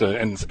talking about,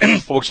 and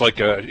folks like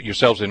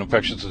yourselves in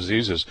infectious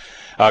diseases,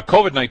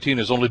 COVID-19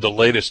 is only the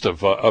latest of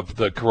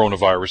the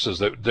coronaviruses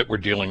that we're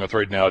dealing with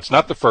right now. It's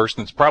not the first,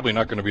 and it's probably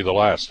not going to be the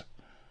last.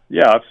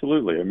 Yeah,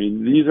 absolutely. I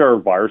mean, these are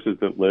viruses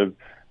that live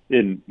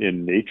in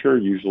nature,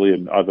 usually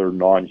in other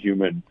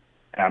non-human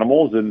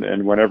animals,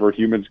 and whenever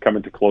humans come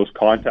into close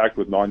contact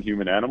with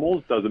non-human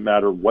animals, doesn't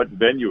matter what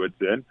venue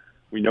it's in,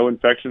 we know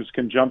infections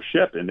can jump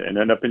ship and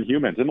end up in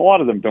humans. And a lot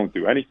of them don't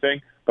do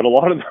anything, but a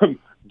lot of them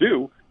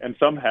do, and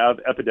some have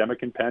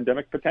epidemic and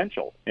pandemic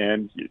potential.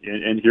 And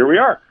here we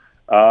are.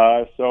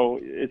 So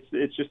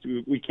it's just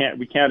we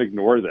can't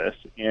ignore this.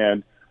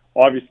 And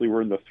obviously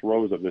we're in the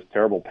throes of this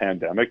terrible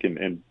pandemic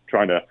and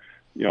trying to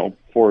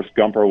Forrest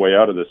Gump our way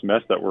out of this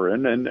mess that we're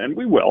in, and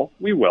we will.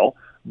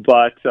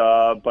 But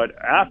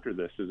after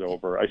this is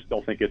over, I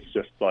still think it's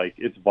just like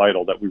it's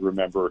vital that we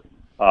remember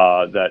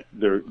that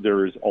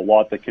there is a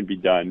lot that can be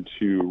done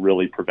to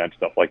really prevent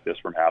stuff like this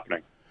from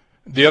happening.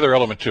 The other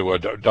element to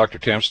Dr.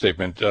 Tam's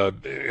statement,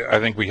 I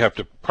think we have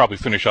to probably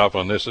finish off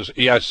on this, is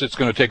yes, it's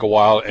going to take a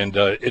while, and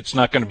it's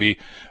not going to be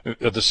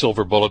the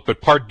silver bullet. But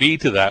part B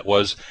to that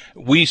was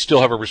we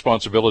still have a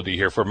responsibility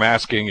here for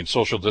masking and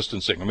social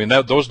distancing. I mean,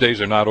 those days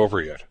are not over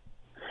yet.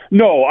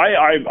 No,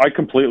 I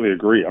completely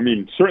agree. I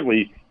mean,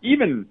 certainly,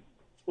 even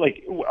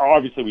like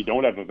obviously we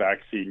don't have a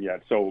vaccine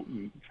yet, so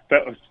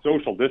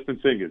social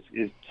distancing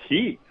is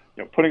key.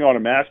 You know, putting on a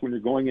mask when you're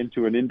going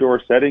into an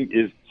indoor setting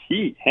is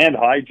key. Hand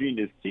hygiene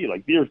is key.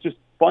 Like, these are just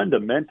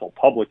fundamental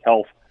public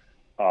health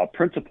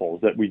principles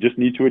that we just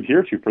need to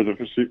adhere to for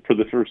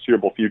the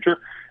foreseeable future.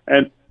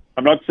 And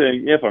I'm not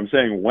saying if, I'm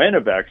saying when a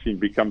vaccine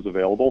becomes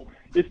available,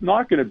 it's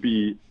not going to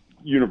be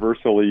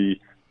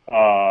universally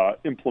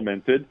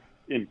implemented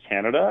in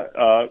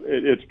Canada.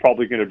 It's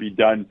probably going to be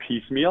done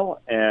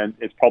piecemeal, and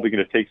it's probably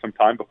going to take some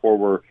time before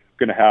we're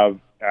going to have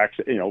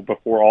access,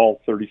 before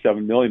all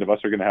 37 million of us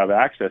are going to have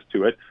access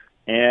to it.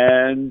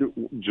 And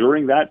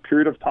during that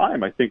period of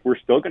time, I think we're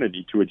still going to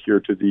need to adhere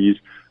to these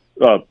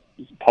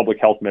public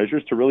health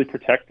measures to really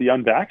protect the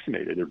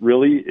unvaccinated. It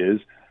really is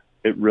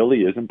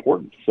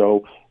important.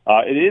 So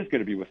it is going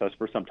to be with us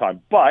for some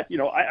time. But,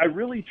 I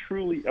really,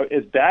 truly,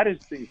 as bad as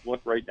things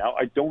look right now,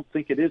 I don't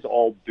think it is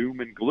all doom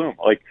and gloom.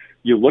 Like,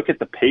 you look at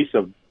the pace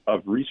of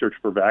research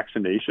for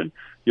vaccination,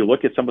 you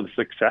look at some of the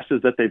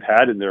successes that they've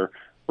had in their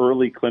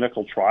early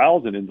clinical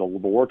trials and in the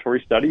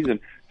laboratory studies, and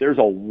there's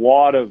a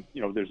lot of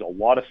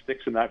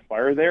sticks in that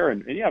fire there,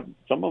 and yeah,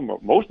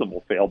 most of them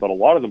will fail, but a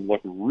lot of them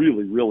look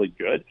really, really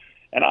good.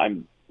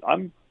 And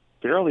I'm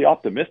fairly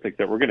optimistic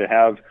that we're going to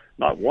have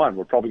not one,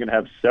 we're probably going to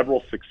have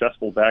several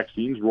successful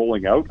vaccines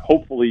rolling out.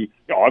 Hopefully,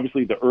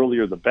 obviously the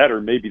earlier the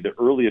better. Maybe the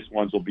earliest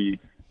ones will be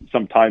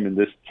sometime in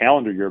this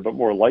calendar year, but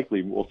more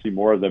likely we'll see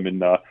more of them in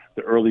the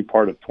early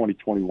part of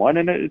 2021.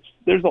 And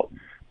there's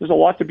a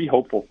lot to be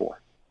hopeful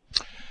for.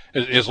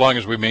 As long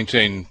as we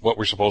maintain what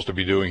we're supposed to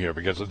be doing here,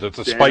 because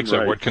the spikes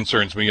are what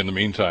concerns me in the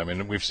meantime,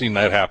 and we've seen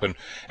that happen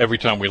every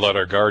time we let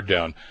our guard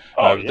down.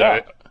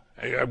 Yeah.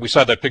 We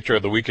saw that picture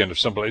of the weekend of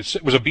somebody.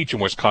 It was a beach in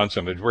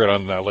Wisconsin, right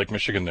on Lake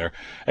Michigan there,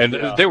 and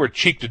they were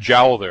cheek to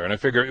jowl there. And I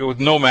figure with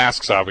no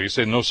masks,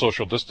 obviously, no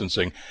social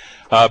distancing,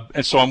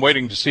 and so I'm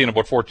waiting to see in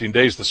about 14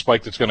 days the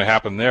spike that's going to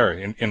happen there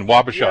in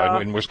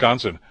Wabasha in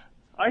Wisconsin.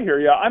 I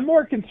hear you. I'm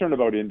more concerned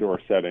about indoor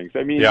settings.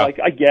 I mean, like,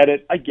 I get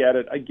it.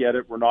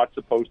 We're not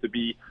supposed to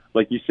be,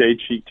 like you say,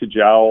 cheek to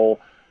jowl.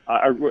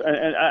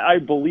 And I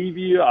believe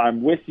you.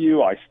 I'm with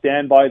you. I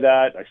stand by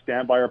that. I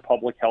stand by our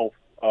public health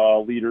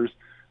leaders.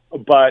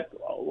 But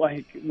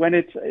like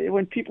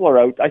when people are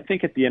out, I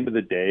think at the end of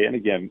the day, and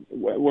again,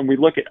 when we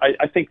look at,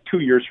 I think 2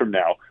 years from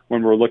now,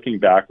 when we're looking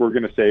back, we're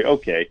going to say,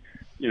 okay,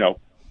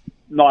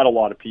 not a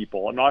lot of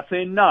people. I'm not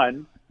saying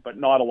none, but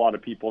not a lot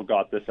of people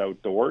got this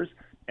outdoors.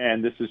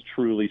 And this is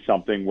truly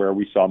something where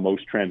we saw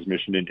most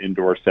transmission in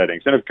indoor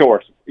settings. And of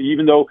course,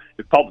 even though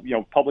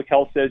public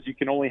health says you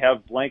can only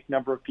have blank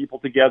number of people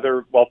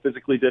together while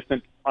physically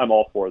distant, I'm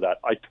all for that.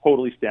 I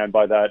totally stand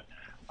by that,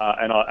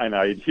 and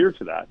I adhere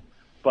to that.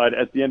 But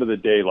at the end of the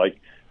day, like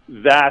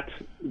that,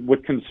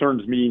 what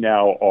concerns me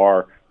now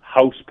are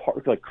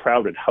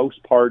crowded house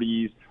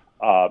parties.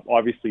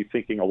 Obviously,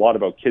 thinking a lot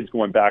about kids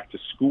going back to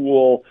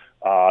school,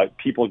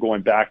 people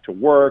going back to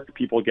work,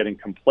 people getting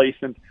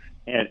complacent,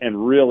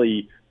 and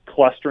really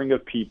clustering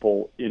of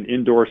people in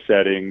indoor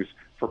settings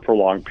for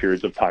prolonged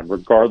periods of time,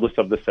 regardless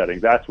of the setting.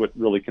 That's what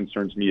really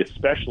concerns me,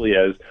 especially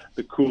as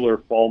the cooler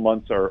fall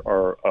months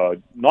are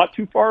not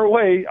too far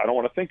away. I don't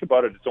want to think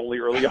about it. It's only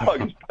early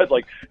August, but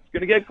it's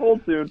going to get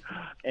cold soon.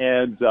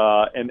 And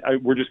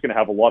we're just going to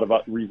have a lot of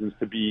reasons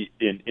to be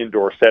in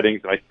indoor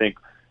settings. And I think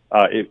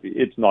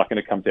it's not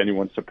going to come to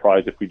anyone's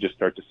surprise if we just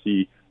start to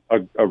see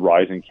a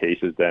rise in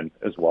cases then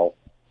as well.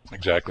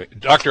 Exactly.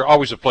 Doctor,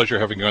 always a pleasure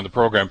having you on the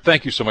program.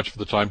 Thank you so much for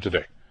the time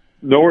today.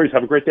 No worries.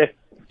 Have a great day.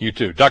 You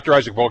too. Dr.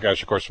 Isaac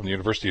Bogosh, of course, from the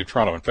University of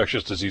Toronto,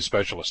 infectious disease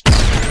specialist.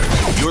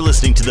 You're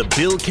listening to the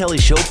Bill Kelly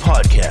Show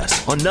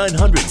podcast on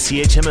 900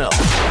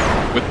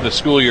 CHML. With the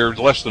school year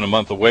less than a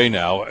month away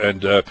now,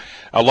 and a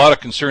lot of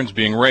concerns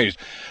being raised,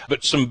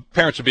 but some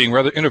parents are being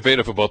rather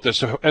innovative about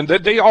this, and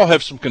they all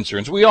have some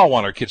concerns. We all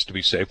want our kids to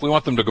be safe. We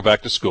want them to go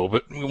back to school,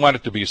 but we want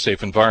it to be a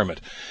safe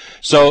environment.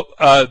 So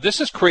this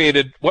has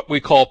created what we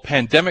call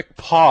pandemic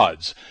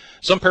pods.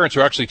 Some parents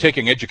are actually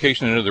taking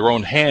education into their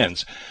own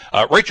hands.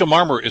 Rachel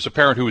Marmer is a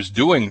parent who is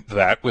doing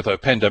that with a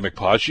pandemic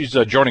pod. She's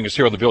joining us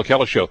here on the Bill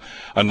Kelly Show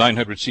on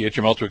 900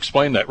 CHML to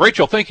explain that.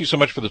 Rachel, thank you so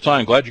much for the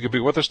time. Glad you could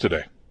be with us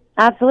today.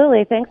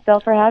 Absolutely. Thanks,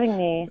 Bill, for having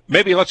me.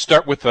 Maybe let's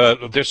start with,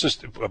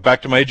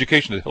 back to my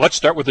education. Let's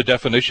start with the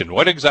definition.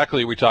 What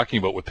exactly are we talking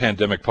about with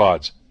pandemic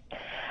pods?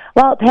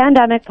 Well,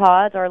 pandemic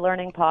pods, or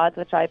learning pods,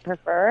 which I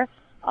prefer,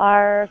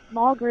 are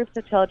small groups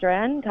of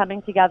children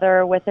coming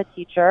together with a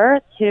teacher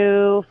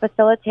to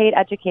facilitate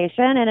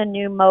education in a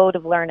new mode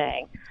of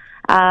learning.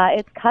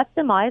 It's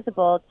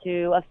customizable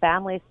to a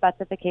family's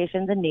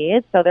specifications and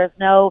needs, so there's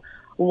no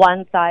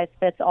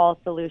one-size-fits-all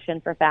solution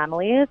for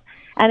families.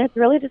 And it's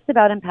really just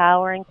about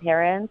empowering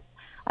parents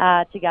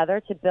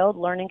together to build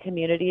learning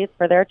communities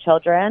for their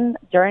children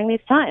during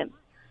these times.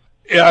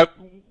 Yeah.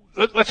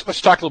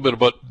 Let's talk a little bit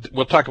about,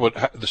 we'll talk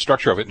about the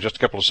structure of it in just a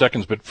couple of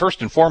seconds, but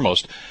first and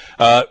foremost,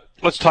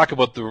 let's talk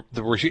about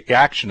the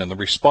reaction and the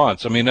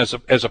response. I mean, as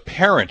a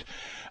parent,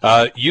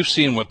 you've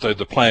seen what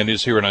the plan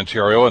is here in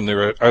Ontario, and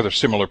there are other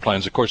similar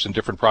plans, of course, in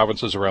different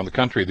provinces around the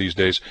country these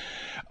days.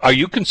 Are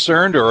you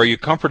concerned, or are you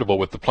comfortable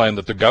with the plan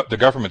that the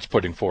government's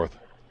putting forth?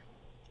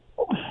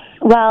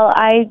 Well,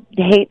 I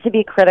hate to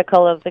be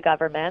critical of the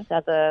government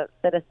as a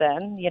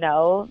citizen, you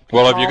know.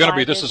 Well, if you're going to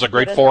be, this is a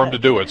great forum to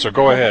do it, so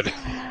go ahead.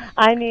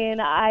 I mean,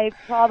 I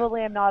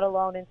probably am not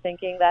alone in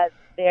thinking that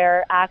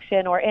their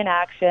action or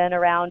inaction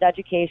around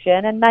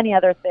education and many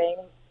other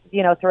things,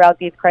 you know, throughout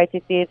these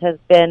crises has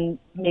been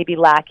maybe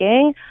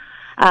lacking.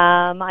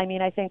 I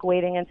mean, I think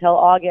waiting until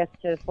August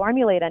to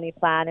formulate any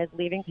plan is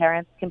leaving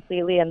parents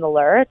completely in the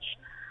lurch.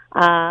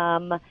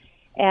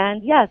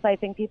 And yes, I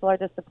think people are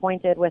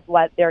disappointed with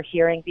what they're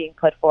hearing being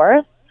put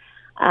forth.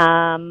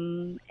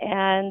 And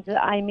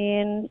I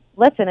mean,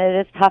 listen,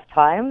 it is tough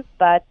times,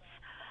 but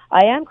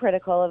I am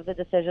critical of the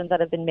decisions that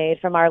have been made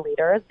from our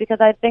leaders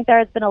because I think there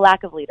has been a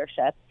lack of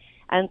leadership.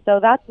 And so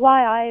that's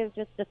why I've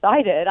just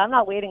decided I'm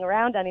not waiting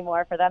around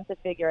anymore for them to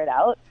figure it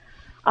out.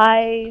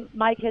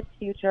 My kids'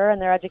 future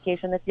and their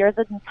education this year is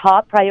a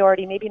top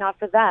priority, maybe not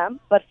for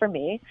them, but for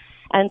me.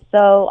 And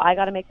so I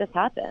got to make this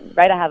happen,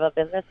 right? I have a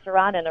business to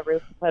run and a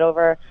roof to put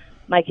over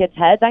my kids'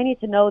 heads. I need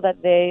to know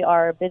that they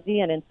are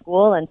busy and in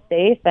school and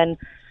safe. And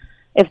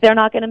if they're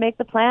not going to make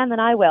the plan, then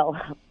I will.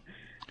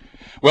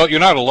 Well, you're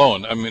not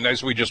alone. I mean,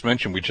 as we just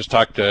mentioned, we just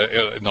talked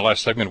in the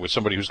last segment with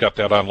somebody who's got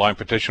that online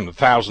petition with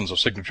thousands of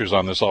signatures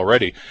on this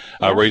already,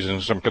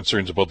 raising some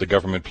concerns about the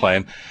government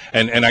plan.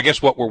 And I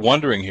guess what we're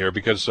wondering here,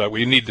 because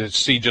we need to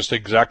see just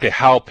exactly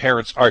how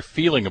parents are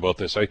feeling about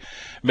this. I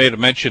made a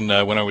mention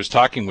when I was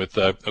talking with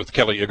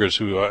Kelly Iggers,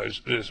 who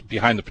is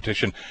behind the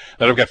petition,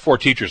 that I've got 4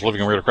 teachers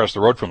living right across the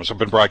road from us. I've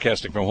been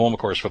broadcasting from home, of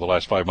course, for the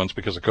last 5 months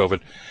because of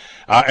COVID.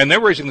 And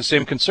they're raising the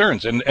same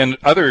concerns. And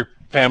other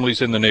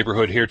families in the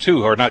neighborhood here,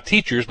 too, who are not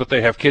teachers, but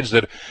they have kids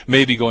that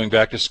may be going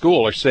back to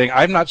school, are saying,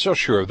 I'm not so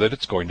sure that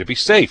it's going to be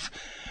safe.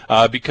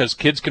 Because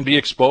kids can be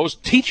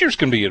exposed, teachers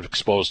can be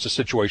exposed to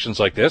situations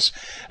like this.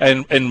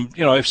 And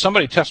you know, if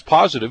somebody tests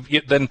positive,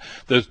 then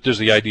there's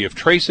the idea of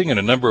tracing and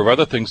a number of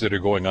other things that are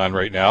going on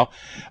right now.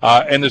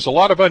 And there's a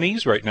lot of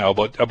unease right now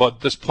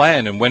about this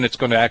plan and when it's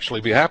going to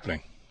actually be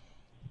happening.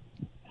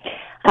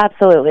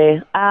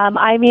 Absolutely.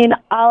 I mean,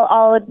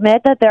 I'll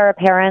admit that there are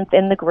parents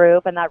in the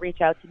group and that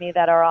reach out to me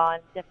that are on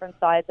different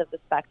sides of the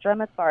spectrum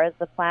as far as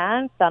the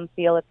plan. Some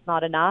feel it's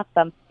not enough.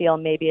 Some feel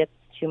maybe it's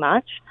too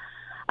much.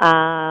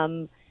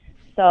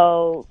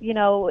 So, you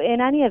know,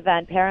 in any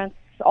event, parents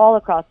all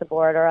across the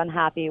board are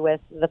unhappy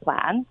with the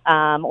plan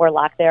or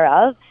lack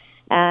thereof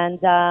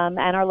and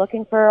are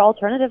looking for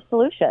alternative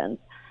solutions.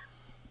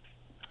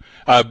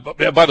 By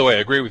the way, I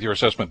agree with your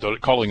assessment, though,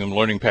 calling them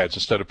learning pads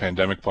instead of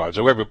pandemic pods.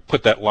 Whoever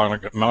put that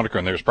moniker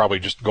in there is probably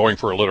just going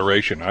for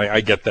alliteration.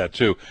 I get that,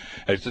 too.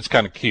 It's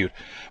kind of cute.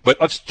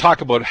 But let's talk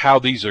about how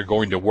these are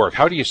going to work.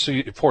 How do you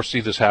foresee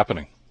this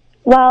happening?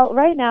 Well,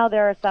 right now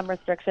there are some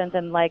restrictions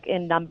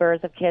in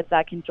numbers of kids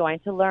that can join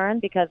to learn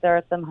because there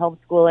are some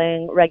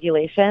homeschooling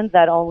regulations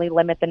that only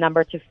limit the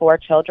number to 4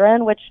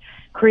 children, which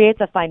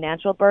creates a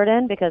financial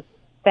burden because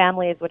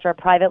families which are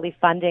privately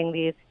funding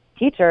these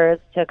teachers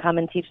to come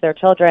and teach their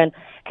children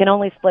can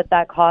only split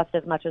that cost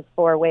as much as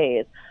 4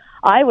 ways.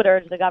 I would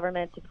urge the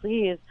government to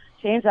please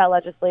change that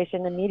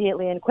legislation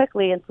immediately and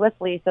quickly and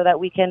swiftly so that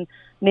we can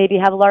maybe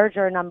have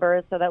larger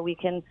numbers so that we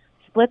can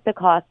split the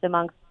cost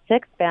amongst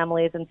 6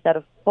 families instead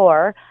of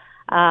 4.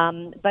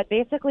 But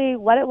basically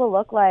what it will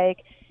look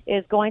like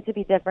is going to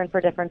be different for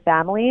different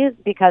families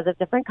because of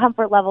different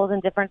comfort levels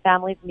and different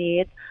families'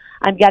 needs.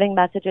 I'm getting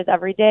messages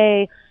every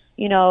day,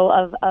 you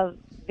know, of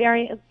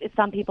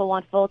some people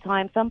want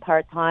full-time, some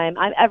part-time.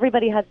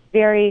 Everybody has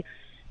very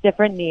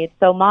different needs.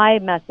 So my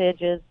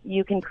message is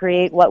you can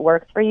create what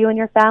works for you and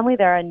your family.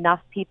 There are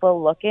enough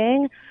people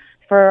looking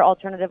for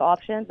alternative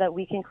options that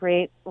we can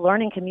create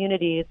learning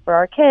communities for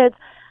our kids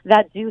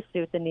that do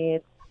suit the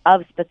needs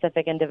of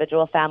specific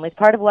individual families.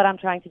 Part of what I'm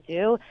trying to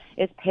do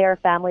is pair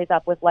families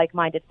up with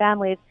like-minded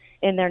families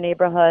in their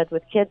neighborhoods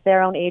with kids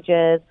their own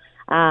ages,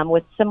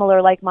 with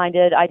similar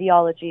like-minded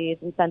ideologies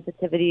and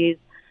sensitivities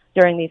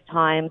during these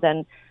times,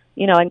 and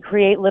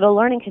create little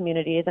learning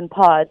communities and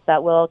pods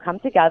that will come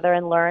together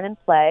and learn and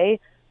play,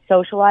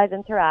 socialize,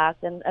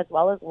 interact, and as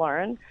well as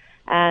learn.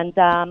 And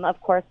of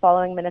course,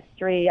 following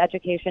ministry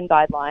education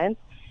guidelines.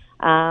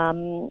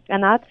 And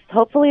that's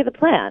hopefully the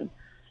plan.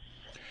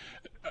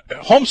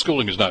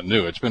 Homeschooling is not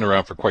new. It's been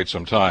around for quite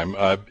some time.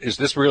 Is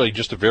this really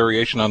just a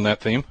variation on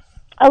that theme?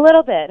 A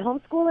little bit.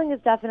 Homeschooling is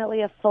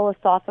definitely a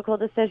philosophical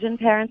decision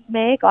parents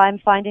make. I'm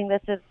finding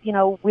this is,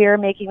 we're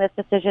making this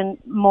decision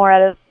more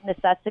out of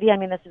necessity. I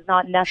mean, this is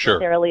not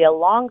necessarily a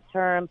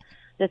long-term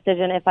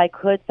decision. If I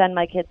could send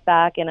my kids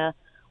back in a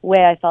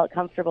way I felt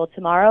comfortable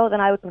tomorrow, then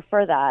I would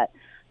prefer that.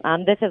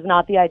 This is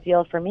not the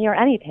ideal for me or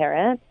any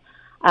parent.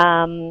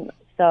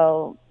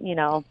 So,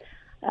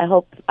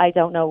 I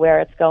don't know where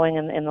it's going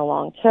in the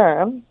long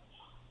term,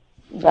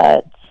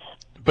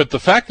 But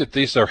the fact that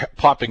these are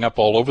popping up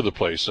all over the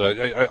place,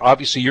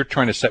 obviously you're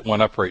trying to set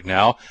one up right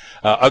now.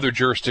 Other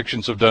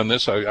jurisdictions have done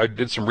this. I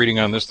did some reading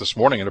on this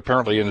morning, and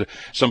apparently in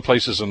some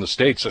places in the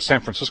States,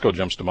 San Francisco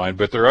jumps to mind,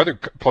 but there are other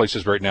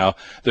places right now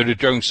that are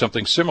doing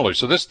something similar.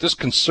 So this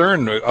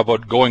concern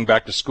about going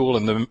back to school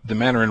and the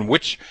manner in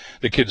which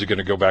the kids are going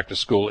to go back to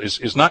school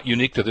is not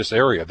unique to this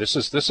area. This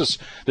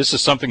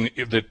is something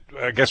that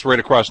I guess right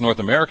across North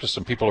America,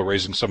 some people are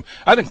raising some,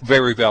 I think,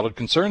 very valid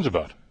concerns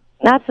about.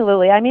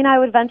 Absolutely. I mean, I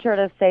would venture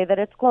to say that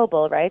it's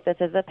global, right? This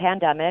is a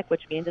pandemic,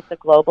 which means it's a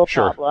global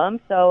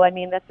problem. So, I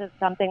mean, this is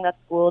something that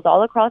schools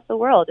all across the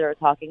world are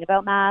talking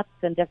about, masks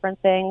and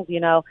different things.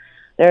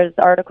 There's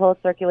articles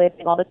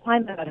circulating all the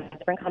time about how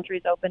different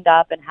countries opened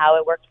up and how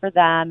it worked for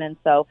them. And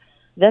so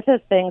this is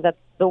things that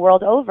the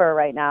world over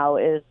right now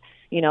is,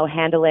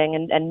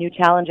 handling and new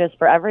challenges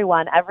for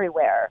everyone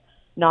everywhere,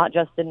 not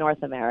just in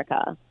North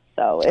America.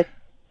 So it's...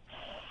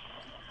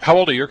 How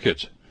old are your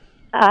kids?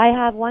 I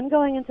have one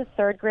going into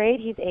 3rd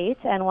grade, he's 8,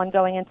 and one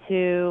going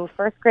into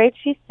 1st grade,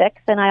 she's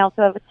 6, and I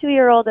also have a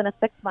 2-year-old and a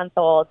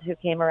 6-month-old who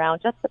came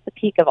around just at the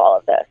peak of all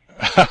of this.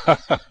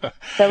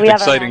 So we have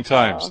exciting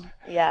times.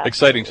 Yeah.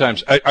 Exciting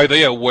times. Are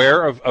they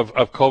aware of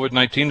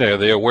COVID-19? Are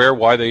they aware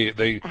why they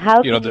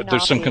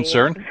there's some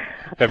concern?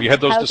 Have you had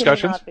those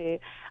discussions?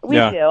 We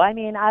do. I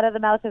mean, out of the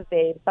mouth of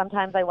babes,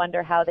 sometimes I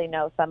wonder how they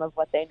know some of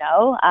what they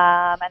know,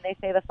 and they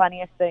say the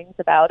funniest things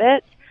about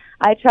it.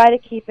 I try to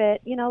keep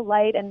it,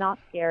 light and not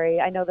scary.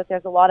 I know that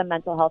there's a lot of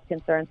mental health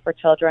concerns for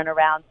children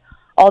around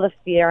all the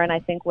fear, and I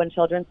think when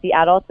children see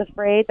adults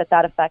afraid,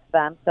 that affects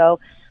them.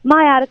 So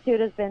my attitude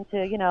has been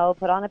to,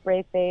 put on a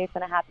brave face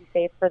and a happy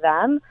face for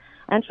them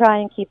and try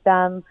and keep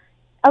them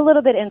a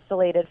little bit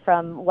insulated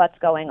from what's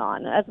going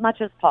on as much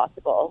as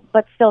possible,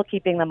 but still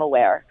keeping them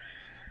aware.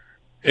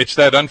 It's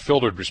that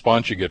unfiltered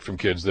response you get from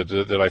kids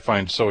that I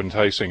find so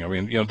enticing. I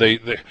mean,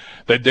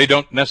 they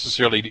don't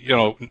necessarily,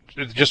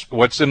 just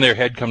what's in their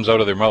head comes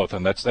out of their mouth,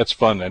 and that's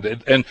fun.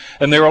 And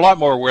they're a lot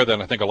more aware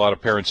than I think a lot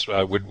of parents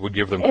would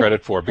give them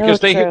credit for, because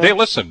they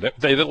listen.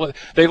 They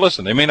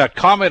listen. They may not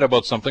comment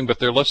about something, but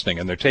they're listening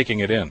and they're taking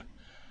it in.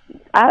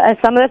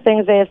 Some of the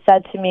things they have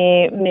said to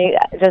me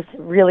just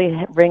really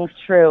rings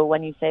true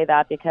when you say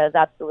that, because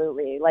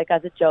absolutely, like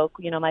as a joke,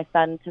 my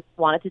son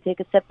wanted to take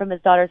a sip from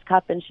his daughter's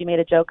cup, and she made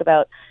a joke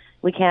about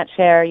we can't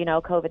share,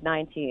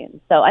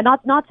 COVID-19. So, and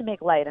not to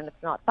make light, and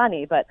it's not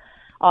funny, but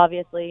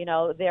obviously,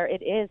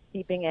 it is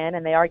seeping in,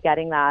 and they are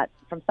getting that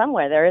from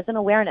somewhere. There is an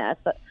awareness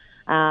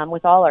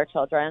with all our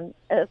children,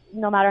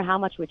 no matter how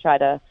much we try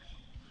to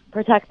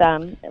protect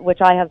them, which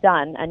I have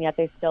done, and yet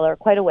they still are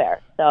quite aware.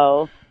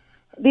 So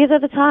these are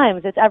the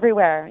times. It's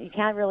everywhere. You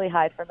can't really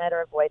hide from it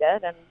or avoid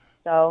it. And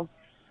so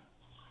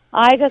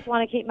I just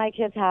want to keep my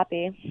kids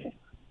happy.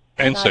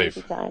 And safe.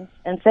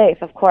 And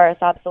safe, of course,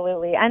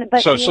 absolutely.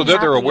 So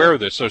they're aware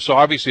of this. So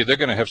obviously they're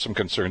going to have some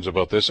concerns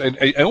about this. And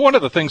one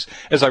of the things,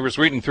 as I was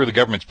reading through the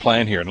government's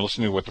plan here and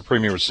listening to what the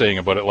Premier was saying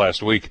about it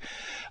last week,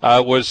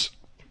 was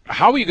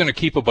how are you going to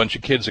keep a bunch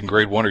of kids in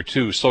grade 1 or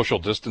 2 social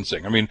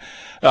distancing? I mean,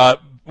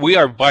 we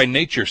are by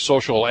nature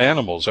social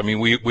animals. I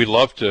mean, we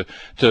love to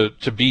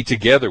be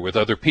together with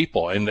other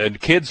people, and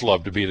kids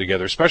love to be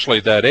together, especially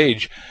at that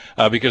age,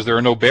 because there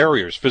are no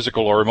barriers,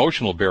 physical or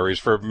emotional barriers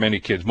for many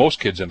kids, most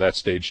kids in that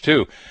stage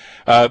too.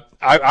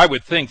 I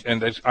would think,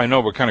 and I know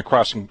we're kind of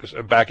crossing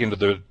back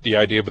into the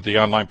idea about the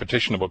online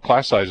petition about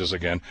class sizes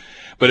again,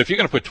 but if you're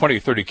going to put 20 or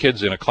 30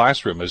 kids in a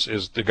classroom, as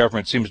the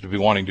government seems to be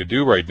wanting to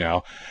do right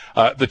now,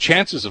 the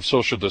chances of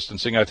social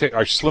distancing, I think,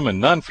 are slim and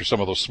none for some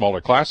of those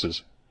smaller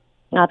classes.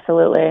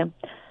 Absolutely.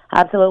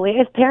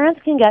 If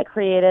parents can get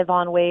creative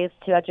on ways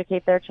to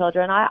educate their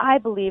children, I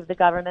believe the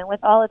government, with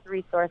all its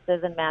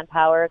resources and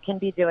manpower, can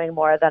be doing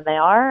more than they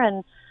are.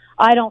 And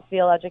I don't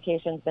feel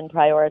education's been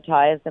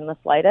prioritized in the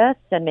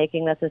slightest, and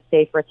making this a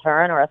safe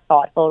return or a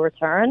thoughtful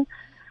return.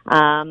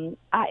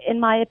 In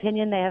my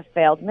opinion, they have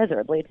failed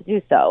miserably to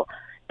do so.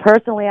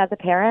 Personally, as a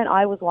parent,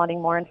 I was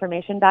wanting more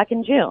information back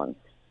in June,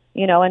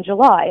 in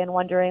July, and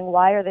wondering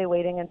why are they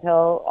waiting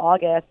until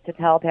August to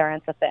tell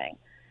parents a thing.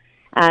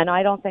 And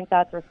I don't think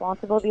that's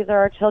responsible. These are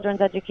our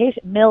children's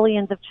education,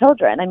 millions of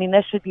children. I mean,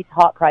 this should be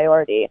top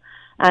priority.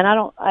 And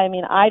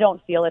I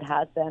don't feel it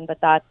has been,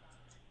 but that's,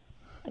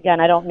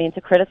 again, I don't mean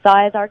to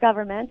criticize our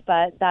government,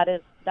 but that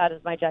is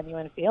my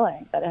genuine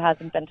feeling, that it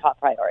hasn't been top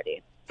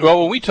priority.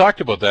 Well, when we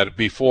talked about that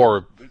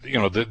before,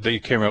 they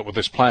came out with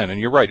this plan, and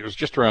you're right, it was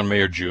just around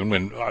May or June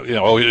when,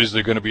 is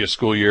there going to be a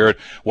school year?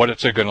 What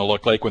is it going to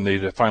look like when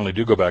they finally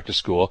do go back to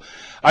school?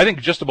 I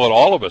think just about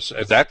all of us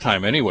at that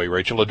time anyway,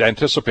 Rachel, had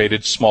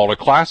anticipated smaller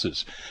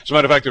classes. As a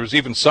matter of fact, there was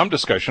even some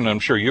discussion, and I'm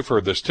sure you've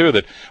heard this too,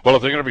 that, well,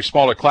 if they're going to be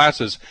smaller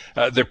classes,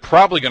 they're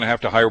probably going to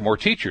have to hire more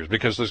teachers,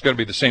 because there's going to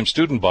be the same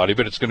student body,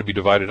 but it's going to be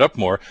divided up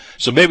more.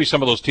 So maybe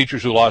some of those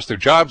teachers who lost their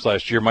jobs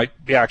last year might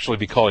actually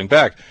be calling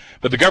back.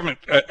 But the government,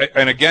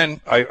 and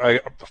again,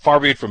 I far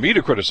be it from me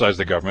to criticize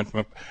the government,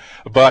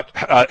 but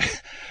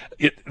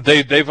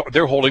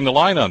they're holding the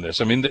line on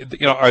this. I mean,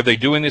 are they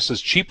doing this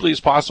as cheaply as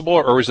possible,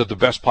 or is it the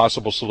best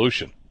possible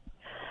solution?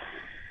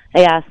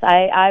 Yes,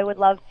 I would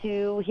love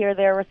to hear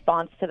their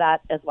response to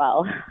that as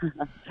well.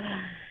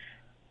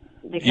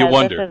 You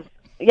wonder.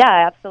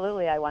 Yeah,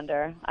 absolutely. I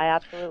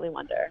absolutely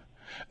wonder.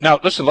 Now,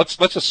 listen,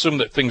 let's assume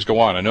that things go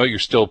on. I know you're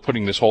still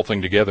putting this whole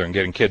thing together and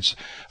getting kids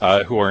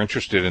who are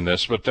interested in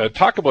this, but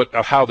talk about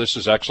how this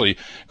is actually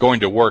going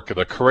to work,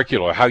 the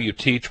curriculum, how you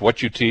teach,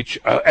 what you teach,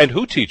 and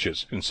who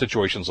teaches in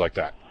situations like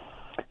that.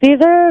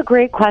 These are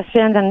great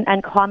questions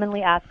and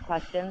commonly asked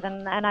questions,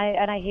 and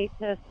I hate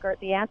to skirt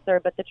the answer,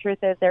 but the truth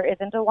is there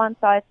isn't a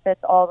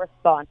one-size-fits-all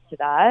response to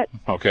that.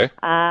 Okay.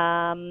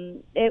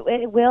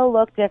 It will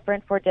look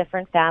different for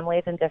different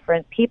families and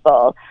different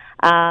people.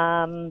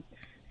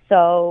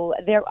 So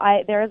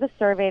there is a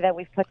survey that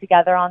we've put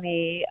together on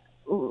the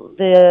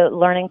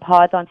Learning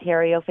Pods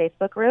Ontario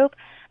Facebook group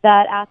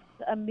that asks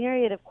a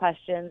myriad of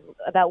questions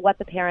about what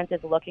the parent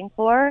is looking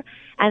for,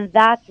 and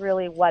that's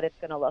really what it's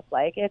going to look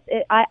like.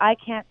 I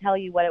can't tell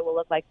you what it will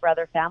look like for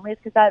other families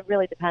because that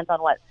really depends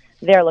on what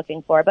they're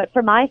looking for. But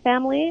for my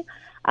family,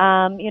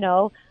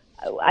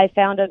 I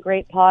found a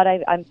great pod.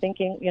 I'm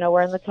thinking,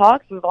 we're in the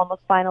talks. We've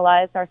almost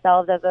finalized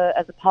ourselves as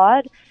a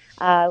pod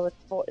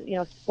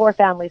with 4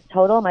 families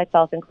total,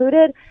 myself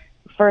included,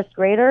 first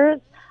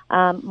graders.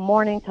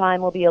 Morning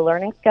time will be a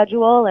learning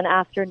schedule, and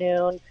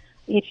afternoon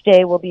each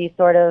day will be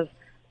sort of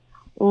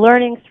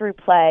learning through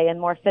play and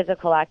more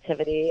physical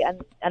activity,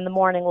 and the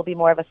morning will be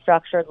more of a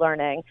structured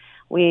learning.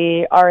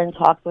 We are in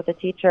talks with a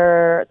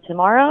teacher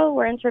tomorrow.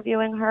 We're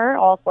interviewing her,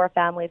 all 4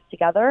 families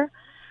together.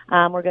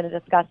 We're going to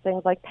discuss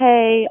things like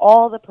pay,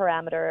 all the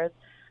parameters.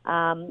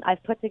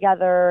 I've put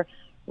together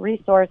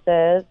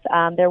resources.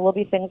 There will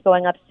be things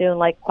going up soon,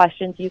 like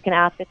questions you can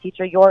ask a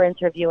teacher you're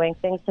interviewing,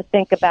 things to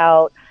think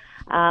about,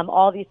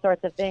 all these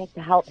sorts of things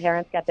to help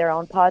parents get their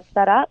own pods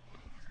set up.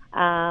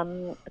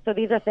 So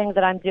these are things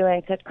that I'm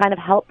doing to kind of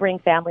help bring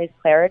families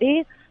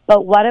clarity,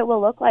 but what it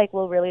will look like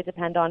will really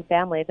depend on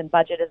families, and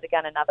budget is,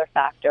 again, another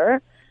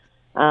factor.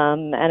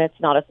 And it's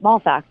not a small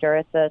factor.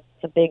 It's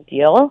a big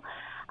deal.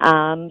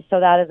 So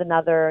that is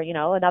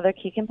another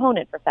key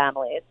component for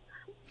families.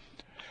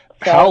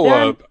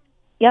 So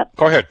yep.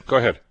 Go ahead.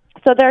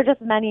 So there are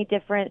just many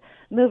different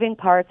moving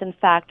parts and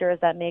factors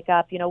that make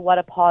up, what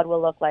a pod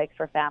will look like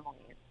for families.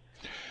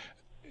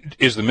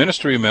 Is the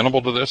ministry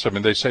amenable to this? I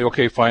mean, they say,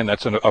 okay, fine,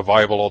 that's a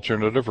viable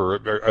alternative, or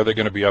are they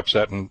going to be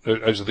upset, and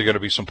is there going to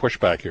be some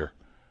pushback here?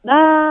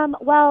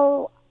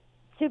 Well,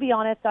 to be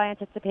honest, I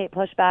anticipate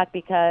pushback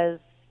because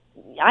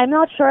I'm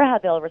not sure how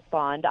they'll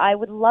respond. I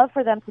would love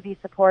for them to be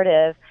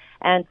supportive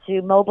and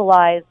to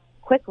mobilize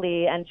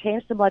quickly and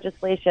change some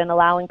legislation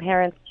allowing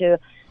parents to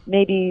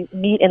maybe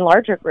meet in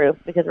larger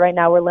groups, because right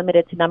now we're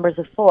limited to numbers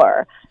of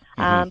 4.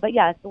 But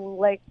yes,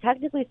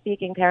 technically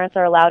speaking, parents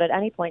are allowed at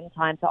any point in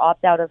time to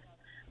opt out of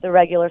the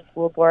regular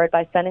school board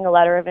by sending a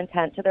letter of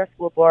intent to their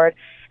school board,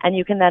 and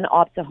you can then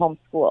opt to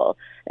homeschool.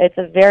 It's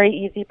a very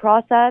easy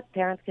process.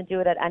 Parents can do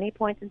it at any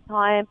point in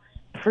time,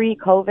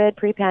 pre-COVID,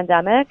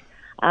 pre-pandemic.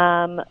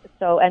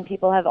 And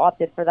people have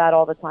opted for that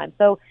all the time.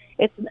 So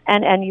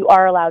and you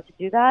are allowed to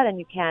do that, and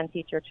you can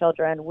teach your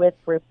children with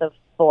groups of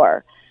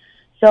 4.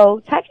 So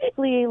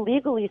technically,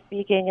 legally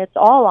speaking, it's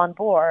all on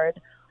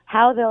board.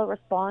 How they'll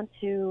respond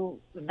to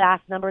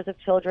vast numbers of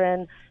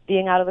children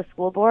being out of the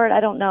school board, I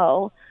don't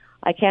know.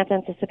 I can't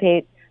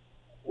anticipate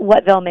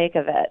what they'll make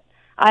of it.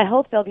 I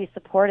hope they'll be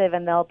supportive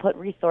and they'll put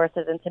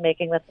resources into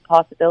making this a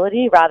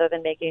possibility rather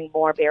than making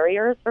more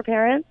barriers for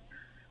parents,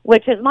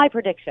 which is my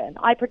prediction.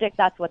 I predict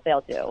that's what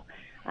they'll do.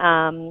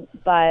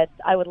 But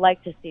I would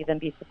like to see them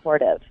be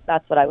supportive.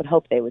 That's what I would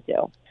hope they would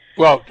do.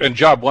 Well, and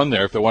job one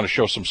there, if they want to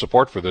show some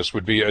support for this,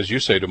 would be, as you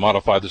say, to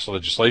modify this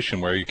legislation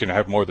where you can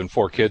have more than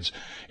 4 kids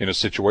in a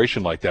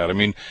situation like that. I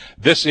mean,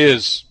 this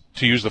is,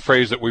 to use the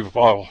phrase that we've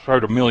all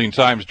heard a million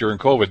times during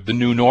COVID, the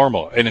new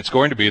normal, and it's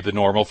going to be the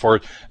normal for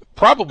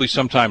probably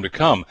some time to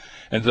come.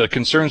 And the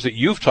concerns that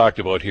you've talked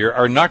about here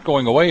are not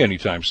going away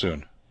anytime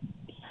soon.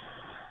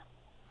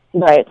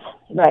 Right.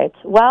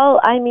 Well,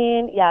 I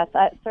mean, yes,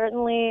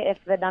 certainly if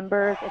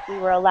we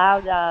were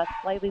allowed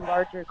slightly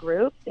larger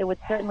groups, it would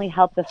certainly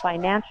help the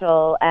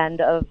financial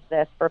end of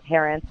this for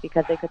parents,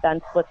 because they could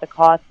then split the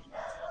cost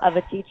of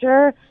a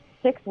teacher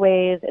 6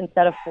 ways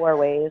instead of 4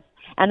 ways.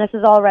 And this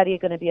is already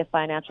going to be a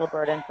financial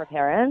burden for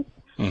parents.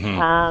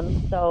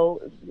 So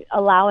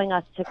allowing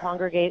us to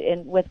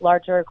congregate with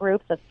larger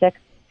groups of 6,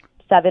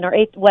 7, or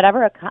 8,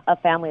 whatever a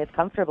family is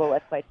comfortable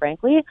with, quite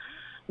frankly,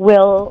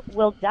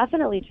 will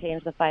definitely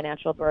change the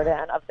financial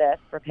burden of this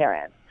for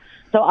parents.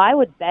 So I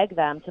would beg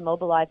them to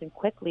mobilize and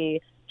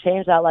quickly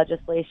change that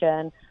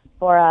legislation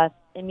for us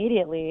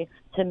immediately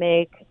to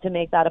make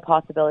that a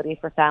possibility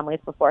for families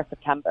before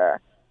September.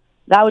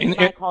 That would be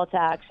my call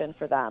to action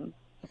for them.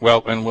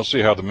 Well, and we'll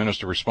see how the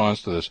minister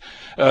responds to this.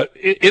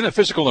 In a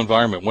physical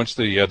environment, once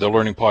the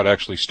learning pod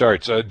actually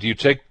starts, do you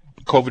take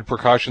COVID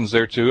precautions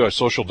there too?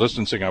 Social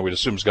distancing, I would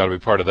assume, has got to be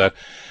part of that.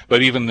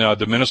 But even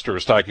the minister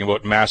is talking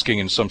about masking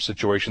in some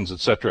situations,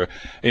 etc.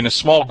 In a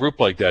small group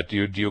like that,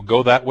 do you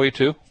go that way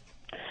too?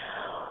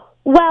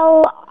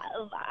 Well,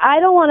 I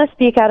don't want to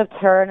speak out of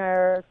turn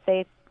or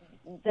say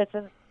this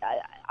is.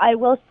 I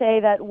will say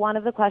that one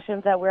of the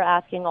questions that we're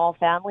asking all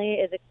family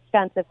is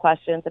extensive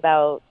questions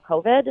about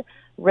COVID,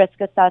 risk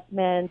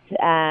assessment,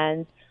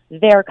 and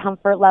their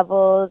comfort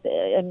levels,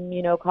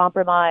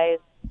 immunocompromised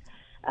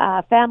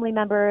family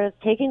members,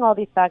 taking all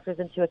these factors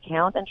into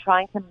account and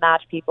trying to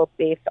match people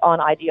based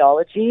on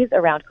ideologies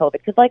around COVID.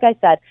 Because like I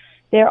said,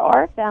 there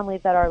are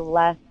families that are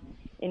less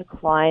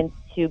inclined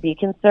to be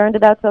concerned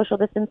about social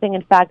distancing.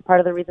 In fact, part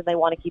of the reason they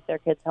want to keep their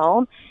kids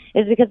home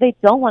is because they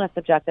don't want to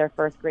subject their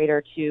first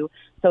grader to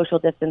social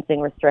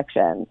distancing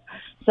restrictions.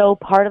 So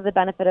part of the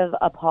benefit of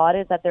a pod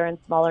is that they're in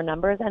smaller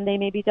numbers and they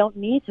maybe don't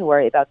need to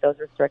worry about those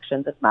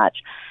restrictions as much.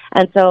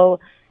 And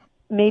so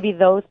maybe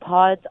those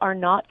pods are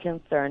not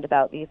concerned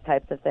about these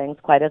types of things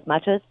quite as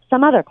much as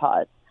some other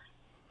pods.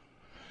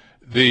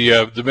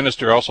 The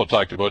minister also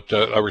talked about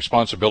a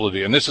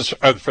responsibility, and this is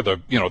for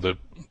the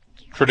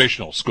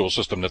traditional school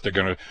system that they're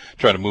going to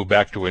try to move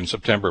back to in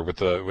September with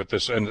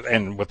this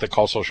and what they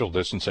call social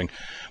distancing.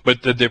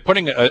 But they're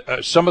putting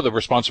some of the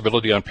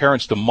responsibility on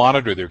parents to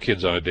monitor their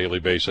kids on a daily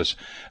basis,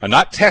 and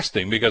not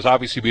testing, because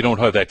obviously we don't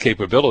have that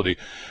capability,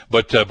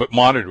 but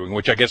monitoring,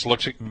 which I guess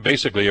looks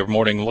basically every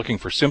morning looking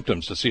for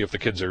symptoms to see if the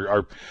kids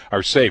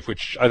are safe,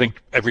 which I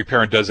think every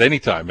parent does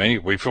anytime,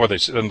 before they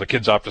send the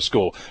kids off to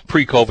school,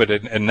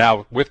 pre-COVID and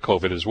now with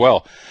COVID as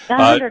well.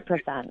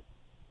 100%.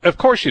 Of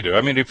course you do.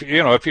 I mean, if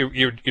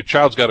your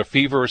child's got a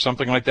fever or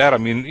something like that, I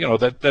mean,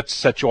 that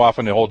sets you off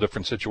in a whole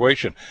different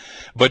situation.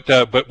 But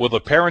will the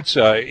parents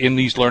in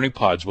these learning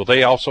pods, will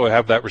they also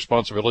have that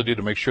responsibility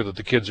to make sure that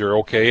the kids are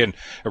okay and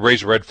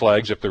raise red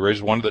flags if there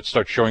is one that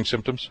starts showing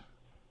symptoms?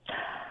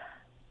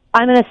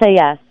 I'm going to say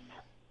yes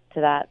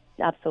to that.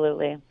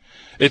 Absolutely.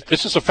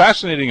 This is a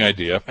fascinating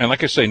idea, and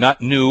like I say,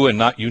 not new and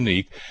not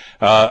unique,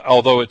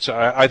 although it's,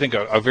 I think,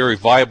 a very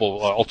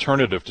viable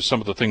alternative to some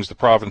of the things the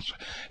province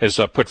has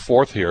put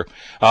forth here.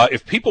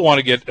 If people want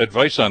to get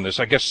advice on this,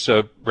 I guess,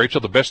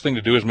 Rachel, the best thing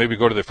to do is maybe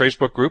go to their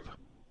Facebook group?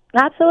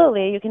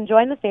 Absolutely. You can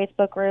join the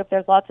Facebook group.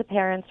 There's lots of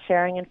parents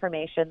sharing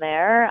information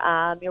there.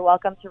 You're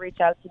welcome to reach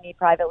out to me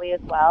privately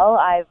as well.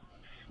 I'm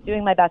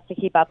doing my best to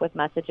keep up with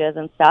messages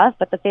and stuff,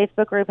 but the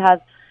Facebook group has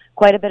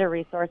quite a bit of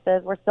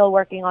resources. We're still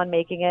working on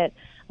making it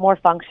more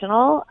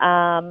functional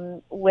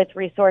with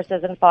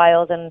resources and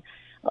files and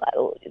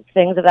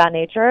things of that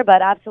nature.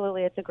 But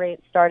absolutely, it's a great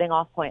starting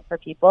off point for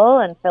people,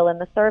 and fill in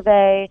the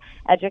survey.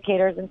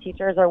 Educators and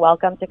teachers are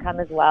welcome to come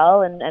as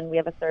well, and we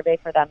have a survey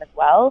for them as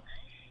well.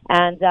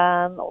 And,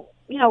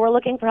 we're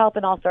looking for help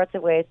in all sorts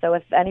of ways. So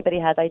if anybody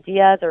has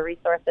ideas or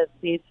resources,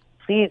 please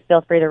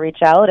feel free to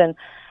reach out and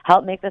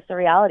help make this a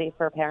reality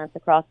for parents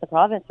across the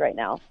province right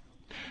now.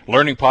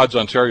 Learning Pods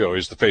Ontario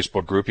is the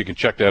Facebook group. You can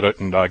check that out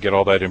and get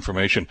all that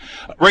information.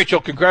 Rachel,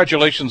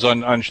 congratulations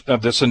on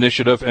this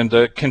initiative,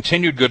 and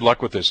continued good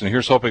luck with this. And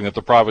here's hoping that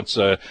the province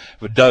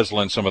does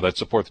lend some of that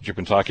support that you've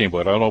been talking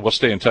about. I don't know, we'll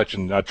stay in touch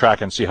and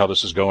track and see how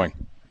this is going.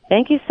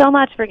 Thank you so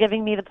much for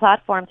giving me the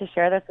platform to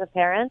share this with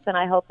parents, and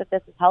I hope that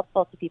this is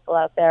helpful to people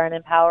out there and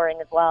empowering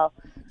as well.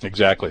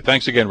 Exactly.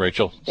 Thanks again,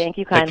 Rachel. Thank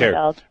you kindly,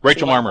 Bill.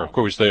 Rachel Marmer, of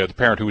course, the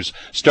parent who's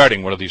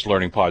starting one of these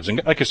learning pods.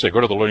 And like I said,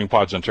 go to the Learning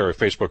Pods Ontario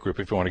Facebook group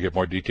if you want to get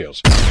more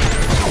details.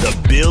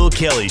 The Bill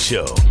Kelly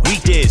Show,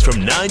 weekdays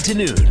from 9 to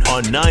noon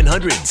on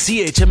 900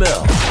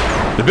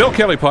 CHML. The Bill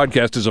Kelly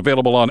Podcast is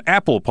available on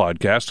Apple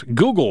Podcast,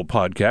 Google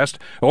Podcast,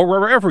 or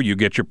wherever you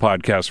get your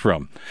podcasts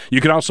from.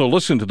 You can also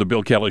listen to The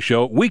Bill Kelly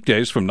Show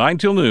weekdays from 9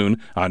 till noon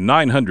on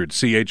 900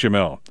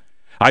 CHML.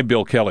 I'm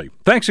Bill Kelly.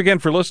 Thanks again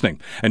for listening.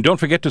 And don't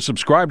forget to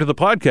subscribe to the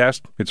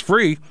podcast. It's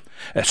free,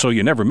 so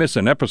you never miss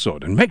an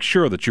episode. And make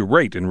sure that you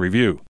rate and review.